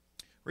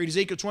 Read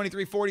Ezekiel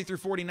 23:40 through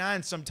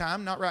 49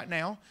 sometime, not right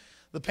now.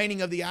 The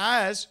painting of the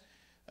eyes,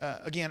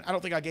 again, I don't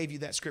think I gave you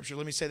that scripture.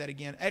 Let me say that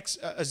again.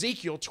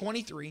 Ezekiel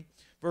 23,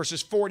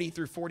 verses 40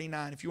 through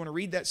 49. If you want to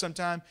read that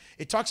sometime,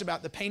 it talks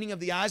about the painting of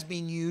the eyes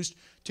being used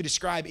to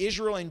describe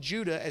Israel and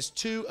Judah as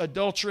two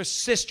adulterous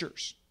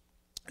sisters.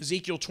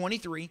 Ezekiel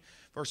 23,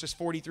 verses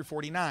 40 through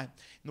 49. In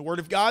the Word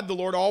of God, the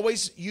Lord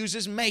always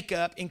uses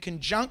makeup in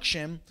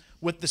conjunction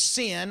with the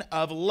sin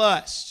of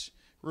lust.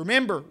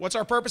 Remember, what's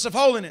our purpose of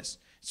holiness?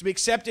 It's to be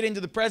accepted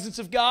into the presence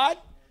of God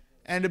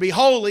and to be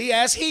holy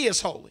as He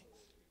is holy.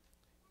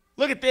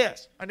 Look at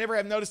this. I never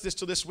have noticed this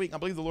till this week. I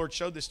believe the Lord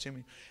showed this to me.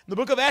 In the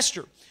book of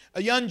Esther,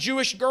 a young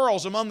Jewish girl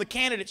is among the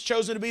candidates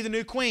chosen to be the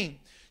new queen.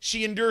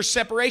 She endures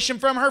separation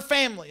from her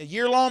family, a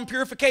year-long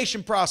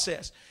purification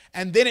process.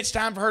 And then it's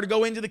time for her to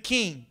go into the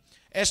king.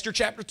 Esther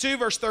chapter 2,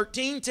 verse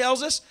 13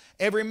 tells us,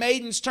 every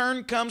maiden's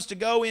turn comes to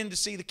go in to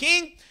see the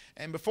king.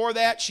 And before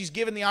that, she's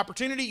given the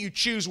opportunity. You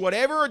choose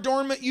whatever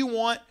adornment you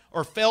want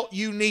or felt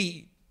you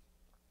need.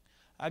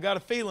 I got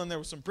a feeling there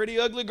were some pretty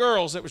ugly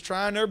girls that was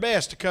trying their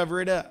best to cover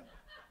it up.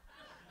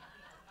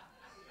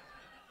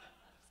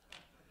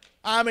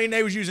 I mean,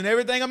 they was using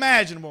everything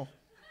imaginable.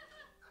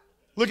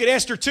 Look at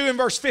Esther 2 and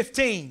verse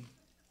 15.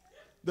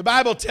 The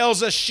Bible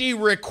tells us she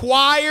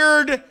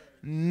required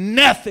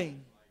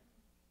nothing.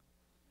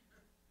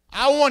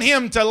 I want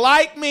him to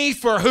like me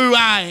for who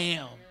I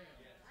am,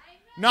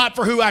 not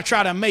for who I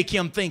try to make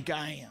him think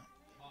I am.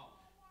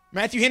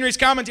 Matthew Henry's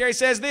commentary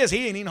says this.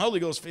 He ain't even Holy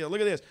Ghost filled.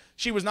 Look at this.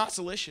 She was not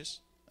salacious,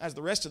 as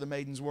the rest of the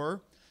maidens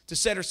were, to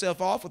set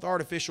herself off with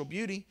artificial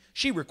beauty.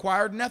 She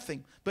required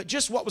nothing but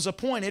just what was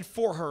appointed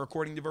for her,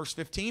 according to verse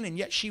 15, and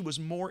yet she was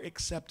more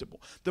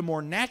acceptable. The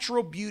more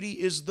natural beauty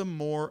is the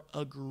more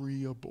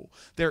agreeable.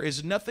 There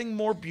is nothing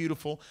more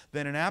beautiful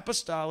than an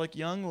apostolic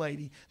young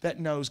lady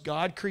that knows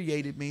God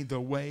created me the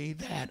way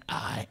that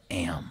I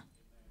am.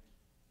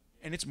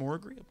 And it's more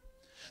agreeable.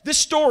 This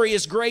story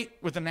is great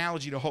with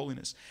analogy to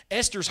holiness.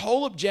 Esther's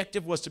whole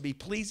objective was to be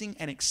pleasing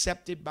and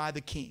accepted by the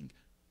king.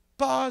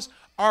 Pause.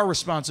 Our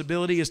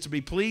responsibility is to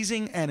be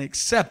pleasing and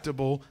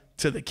acceptable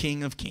to the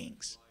King of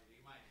Kings.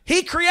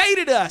 He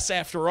created us,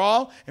 after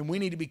all, and we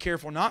need to be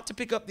careful not to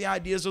pick up the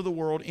ideas of the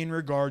world in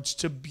regards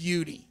to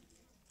beauty.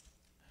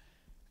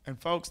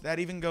 And folks, that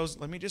even goes,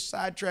 let me just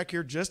sidetrack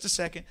here just a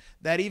second.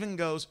 That even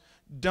goes,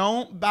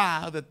 don't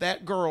buy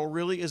that girl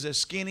really is as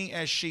skinny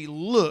as she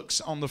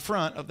looks on the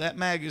front of that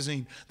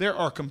magazine. There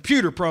are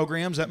computer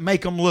programs that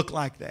make them look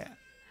like that.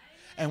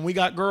 And we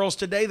got girls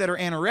today that are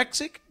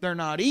anorexic. They're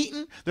not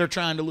eating. They're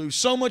trying to lose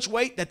so much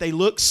weight that they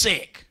look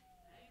sick.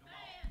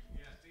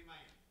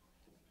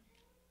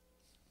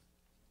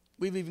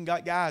 We've even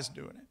got guys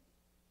doing it.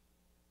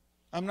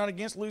 I'm not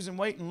against losing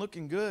weight and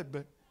looking good,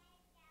 but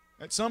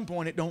at some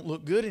point it don't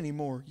look good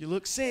anymore. You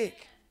look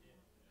sick.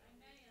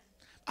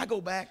 I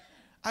go back,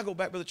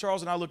 Brother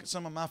Charles, and I look at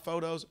some of my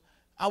photos.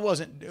 I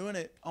wasn't doing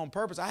it on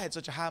purpose. I had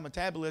such a high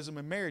metabolism,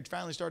 and marriage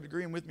finally started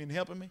agreeing with me and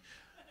helping me.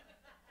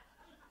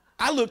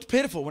 I looked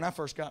pitiful when I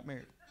first got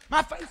married.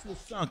 My face was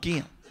sunk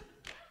in.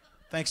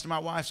 Thanks to my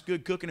wife's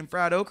good cooking and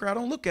fried okra, I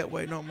don't look that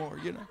way no more,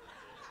 you know.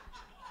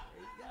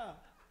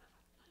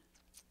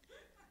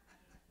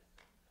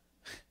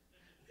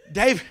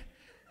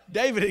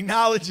 David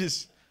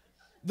acknowledges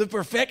the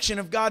perfection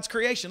of God's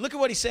creation. Look at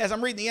what he says.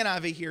 I'm reading the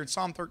NIV here in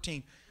Psalm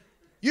 13.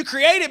 You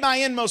created my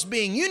inmost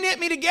being. You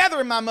knit me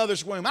together in my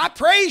mother's womb. I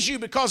praise you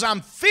because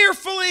I'm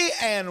fearfully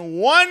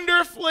and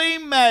wonderfully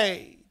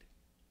made.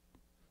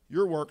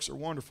 Your works are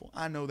wonderful.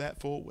 I know that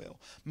full well.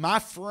 My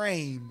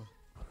frame,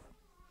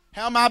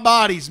 how my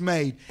body's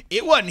made,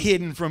 it wasn't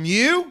hidden from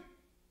you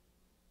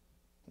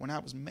when I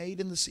was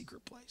made in the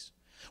secret place.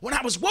 When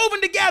I was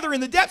woven together in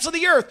the depths of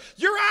the earth,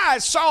 your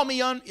eyes saw me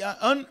saw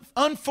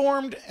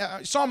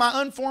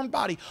my unformed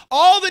body.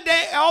 All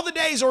the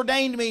days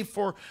ordained me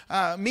for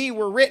me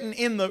were written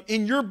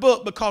in your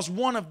book before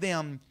one of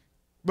them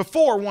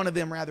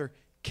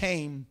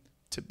came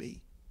to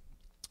be.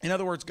 In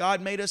other words, God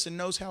made us and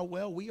knows how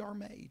well we are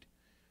made.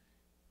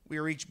 We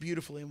are each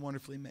beautifully and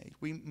wonderfully made.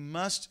 We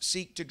must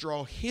seek to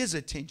draw His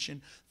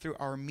attention through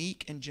our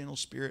meek and gentle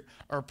spirit,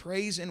 our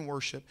praise and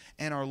worship,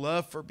 and our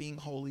love for being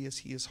holy as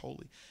He is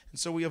holy. And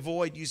so we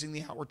avoid using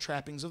the outward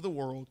trappings of the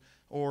world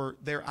or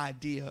their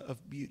idea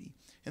of beauty.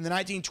 In the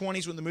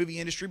 1920s, when the movie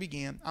industry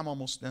began, I'm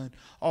almost done,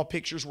 all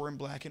pictures were in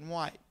black and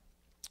white.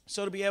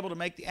 So to be able to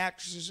make the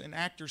actresses and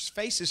actors'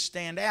 faces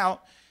stand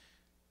out,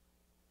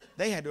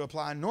 they had to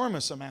apply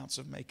enormous amounts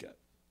of makeup.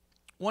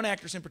 One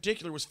actress in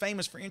particular was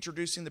famous for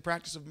introducing the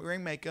practice of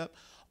wearing makeup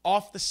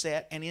off the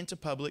set and into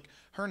public.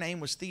 Her name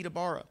was Theda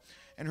Bara,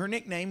 and her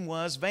nickname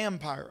was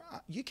Vampire.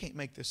 You can't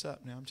make this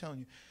up now, I'm telling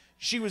you.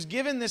 She was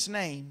given this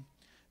name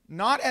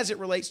not as it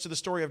relates to the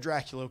story of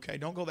Dracula, okay,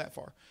 don't go that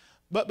far,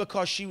 but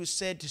because she was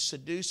said to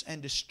seduce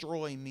and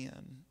destroy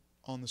men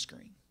on the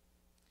screen.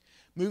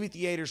 Movie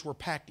theaters were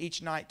packed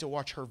each night to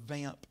watch her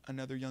vamp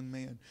another young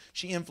man.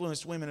 She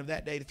influenced women of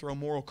that day to throw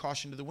moral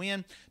caution to the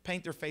wind,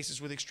 paint their faces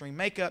with extreme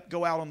makeup,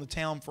 go out on the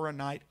town for a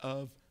night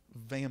of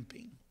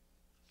vamping.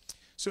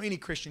 So any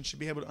Christian should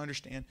be able to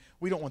understand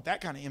we don't want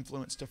that kind of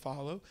influence to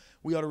follow.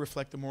 We ought to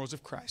reflect the morals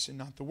of Christ and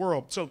not the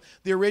world. So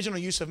the original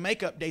use of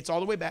makeup dates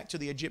all the way back to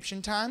the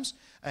Egyptian times.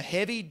 A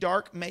heavy,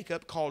 dark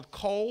makeup called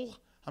kohl.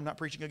 I'm not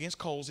preaching against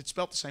kohls. It's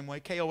spelled the same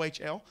way,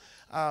 K-O-H-L.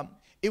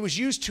 It was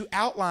used to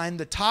outline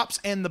the tops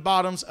and the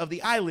bottoms of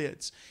the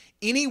eyelids.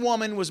 Any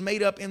woman was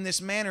made up in this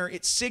manner.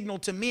 It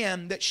signaled to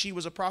men that she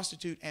was a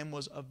prostitute and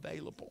was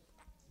available.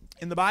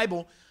 In the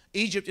Bible,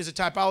 Egypt is a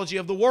typology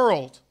of the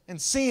world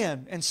and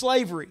sin and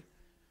slavery.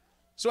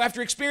 So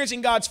after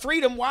experiencing God's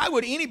freedom, why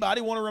would anybody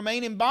want to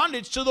remain in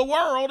bondage to the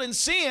world and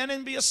sin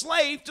and be a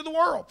slave to the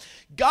world?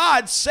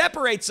 God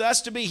separates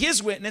us to be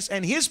His witness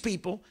and His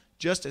people,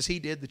 just as He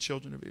did the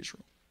children of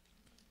Israel.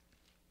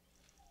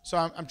 So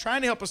I'm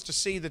trying to help us to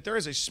see that there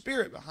is a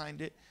spirit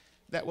behind it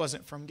that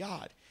wasn't from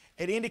God.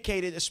 It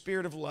indicated a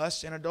spirit of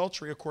lust and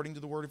adultery according to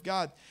the Word of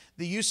God.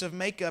 The use of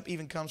makeup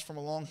even comes from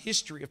a long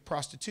history of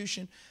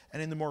prostitution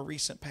and in the more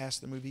recent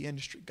past, the movie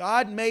industry.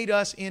 God made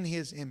us in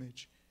His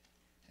image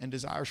and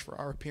desires for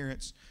our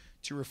appearance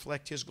to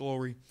reflect His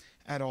glory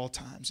at all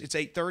times. It's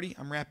 8:30.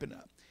 I'm wrapping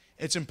up.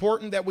 It's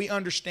important that we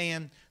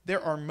understand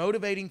there are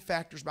motivating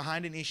factors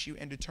behind an issue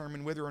and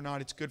determine whether or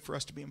not it's good for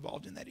us to be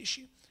involved in that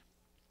issue.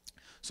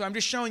 So I'm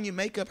just showing you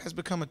makeup has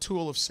become a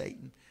tool of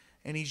Satan.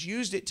 And he's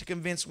used it to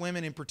convince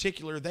women in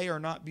particular they are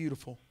not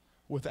beautiful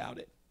without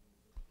it.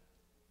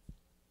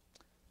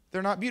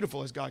 They're not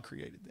beautiful as God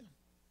created them.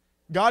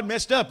 God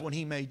messed up when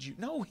He made you.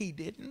 No, He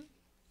didn't.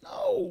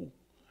 No.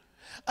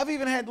 I've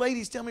even had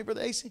ladies tell me,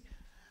 Brother AC,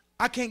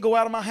 I can't go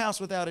out of my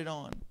house without it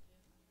on.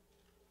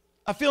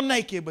 I feel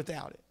naked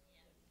without it.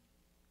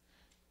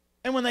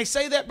 And when they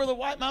say that, Brother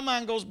White, my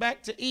mind goes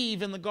back to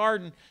Eve in the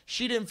garden.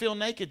 She didn't feel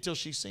naked till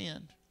she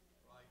sinned.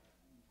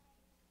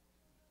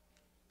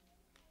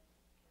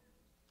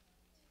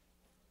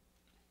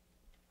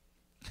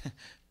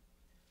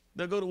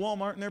 They'll go to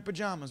Walmart in their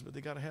pajamas, but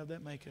they got to have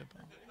that makeup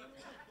on.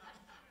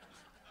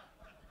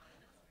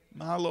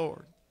 My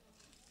Lord.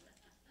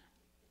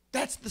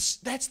 That's the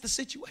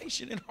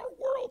situation in our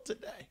world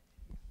today.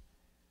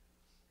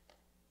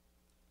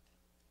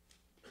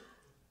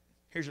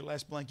 Here's your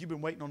last blank. You've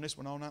been waiting on this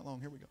one all night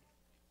long. Here we go.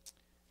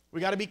 We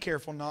got to be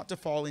careful not to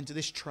fall into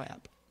this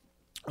trap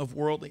of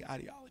worldly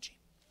ideology.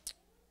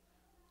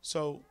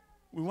 So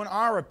we want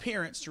our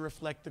appearance to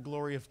reflect the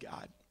glory of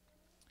God.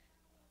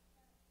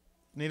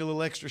 Need a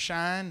little extra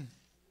shine?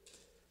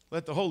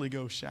 Let the Holy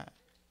Ghost shine.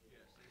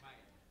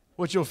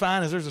 What you'll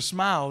find is there's a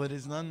smile that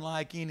is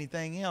unlike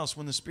anything else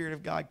when the Spirit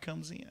of God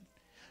comes in.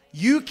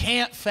 You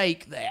can't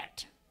fake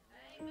that.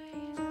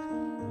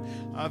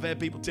 I've had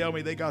people tell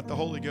me they got the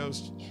Holy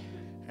Ghost,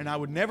 and I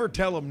would never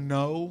tell them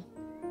no.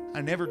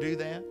 I never do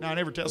that. Now, I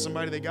never tell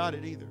somebody they got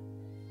it either.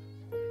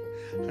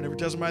 I never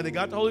tell somebody they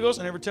got the Holy Ghost.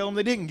 I never tell them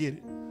they didn't get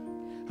it.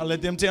 I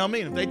let them tell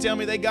me. And if they tell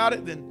me they got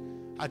it,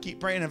 then I keep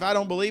praying. If I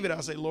don't believe it, I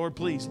say, Lord,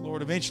 please,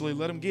 Lord, eventually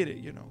let them get it,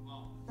 you know.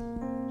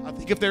 I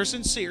think if they're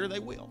sincere, they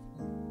will.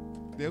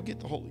 They'll get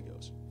the Holy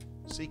Ghost,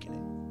 seeking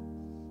it.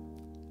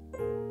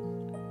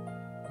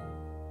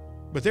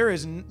 But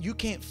you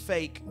can't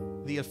fake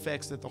the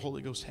effects that the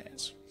Holy Ghost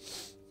has.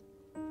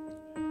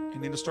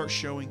 And it'll start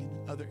showing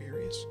in other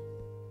areas.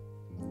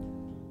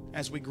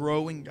 As we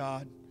grow in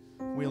God,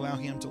 we allow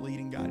Him to lead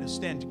and guide us.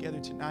 Stand together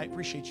tonight.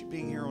 Appreciate you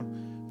being here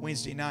on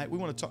Wednesday night. We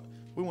want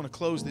to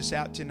close this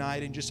out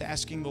tonight and just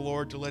asking the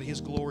Lord to let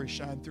His glory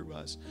shine through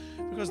us.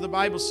 Because the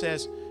Bible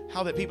says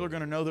how that people are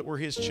going to know that we're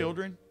His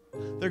children.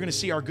 They're going to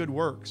see our good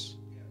works.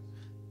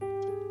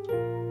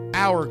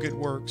 Our good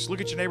works.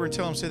 Look at your neighbor and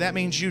tell him, say, that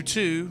means you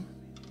too.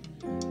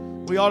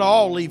 We ought to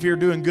all leave here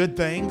doing good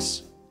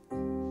things.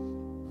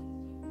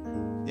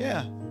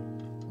 Yeah.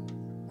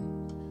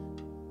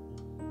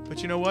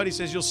 But you know what? He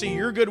says you'll see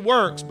your good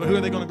works, but who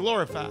are they going to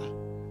glorify?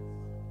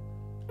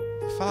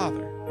 The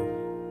Father.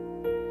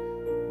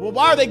 Well,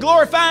 why are they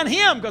glorifying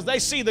Him? Because they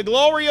see the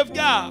glory of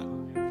God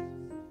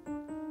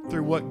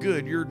through what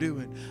good you're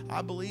doing.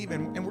 I believe,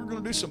 and we're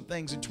going to do some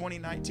things in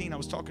 2019. I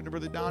was talking to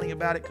Brother Donnie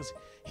about it because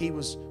he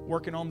was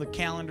working on the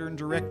calendar and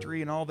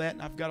directory and all that,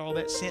 and I've got all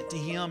that sent to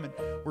him, and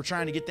we're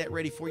trying to get that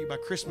ready for you by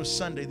Christmas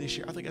Sunday this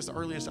year. I think that's the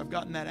earliest I've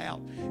gotten that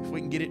out, if we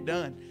can get it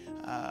done.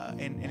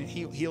 And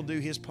he'll do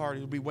his part.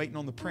 He'll be waiting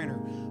on the printer.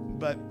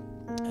 But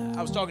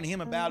I was talking to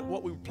him about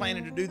what we were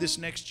planning to do this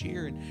next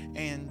year,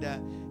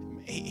 and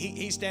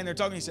he's standing there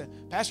talking. He said,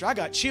 Pastor, I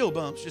got chill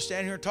bumps just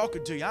standing here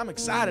talking to you. I'm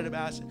excited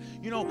about it. I said,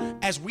 you know,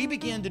 as we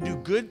begin to do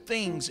good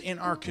things in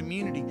our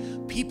community,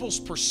 people's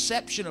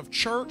perception of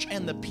church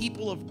and the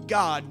people of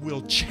God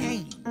will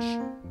change.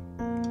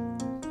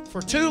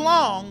 For too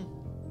long,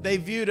 they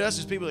viewed us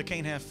as people that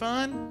can't have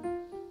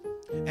fun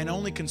and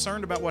only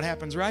concerned about what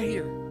happens right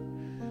here.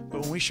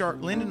 But when we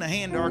start lending a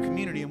hand to our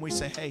community and we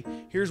say, hey,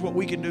 here's what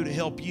we can do to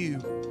help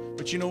you.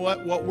 But you know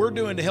what? What we're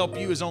doing to help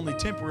you is only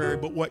temporary,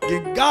 but what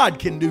God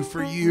can do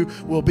for you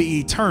will be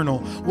eternal.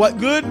 What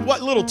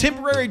little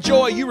temporary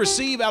joy you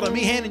receive out of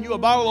me handing you a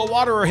bottle of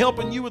water or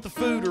helping you with the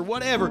food or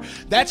whatever,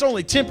 that's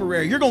only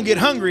temporary. You're going to get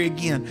hungry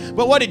again.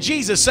 But what did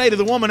Jesus say to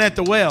the woman at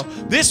the well?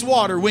 This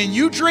water, when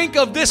you drink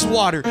of this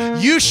water,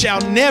 you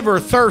shall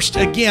never thirst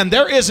again.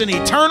 There is an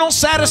eternal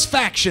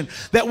satisfaction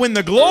that when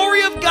the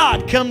glory of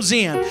God comes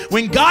in,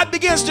 when God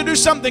begins to do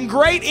something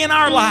great in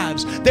our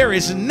lives, there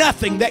is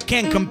nothing that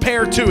can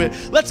compare to it.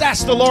 Let's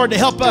ask the Lord to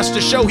help us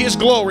to show His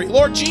glory.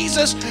 Lord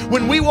Jesus,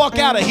 when we walk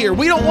out of here,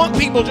 we don't want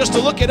people just to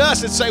look at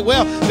us and say,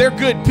 well, they're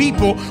good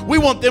people. We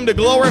want them to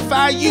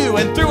glorify You.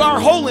 And through our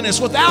holiness,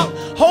 without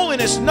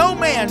holiness, no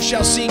man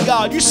shall see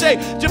God. You say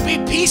to be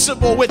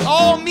peaceable with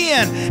all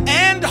men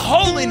and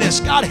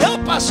holiness. God,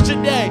 help us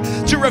today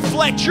to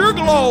reflect Your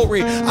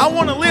glory. I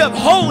want to live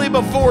holy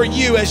before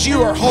You as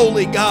You are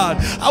holy, God.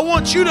 I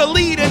want You to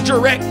lead and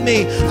direct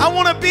me. I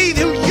want to be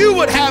who You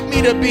would have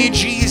me to be,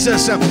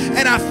 Jesus.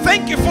 And I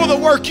thank You for the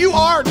work You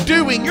are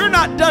doing. You're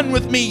not done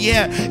with me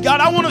yet.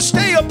 God, I want to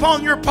stay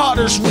upon Your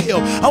potter's wheel.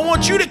 I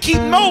want You to keep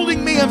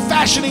molding me and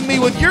fashioning me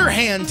with Your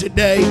hand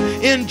today.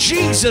 In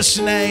Jesus'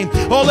 name.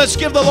 Oh, let's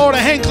give the Lord a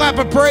hand clap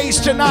of praise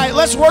tonight.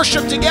 Let's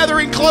worship together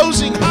in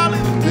closing.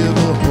 Hallelujah.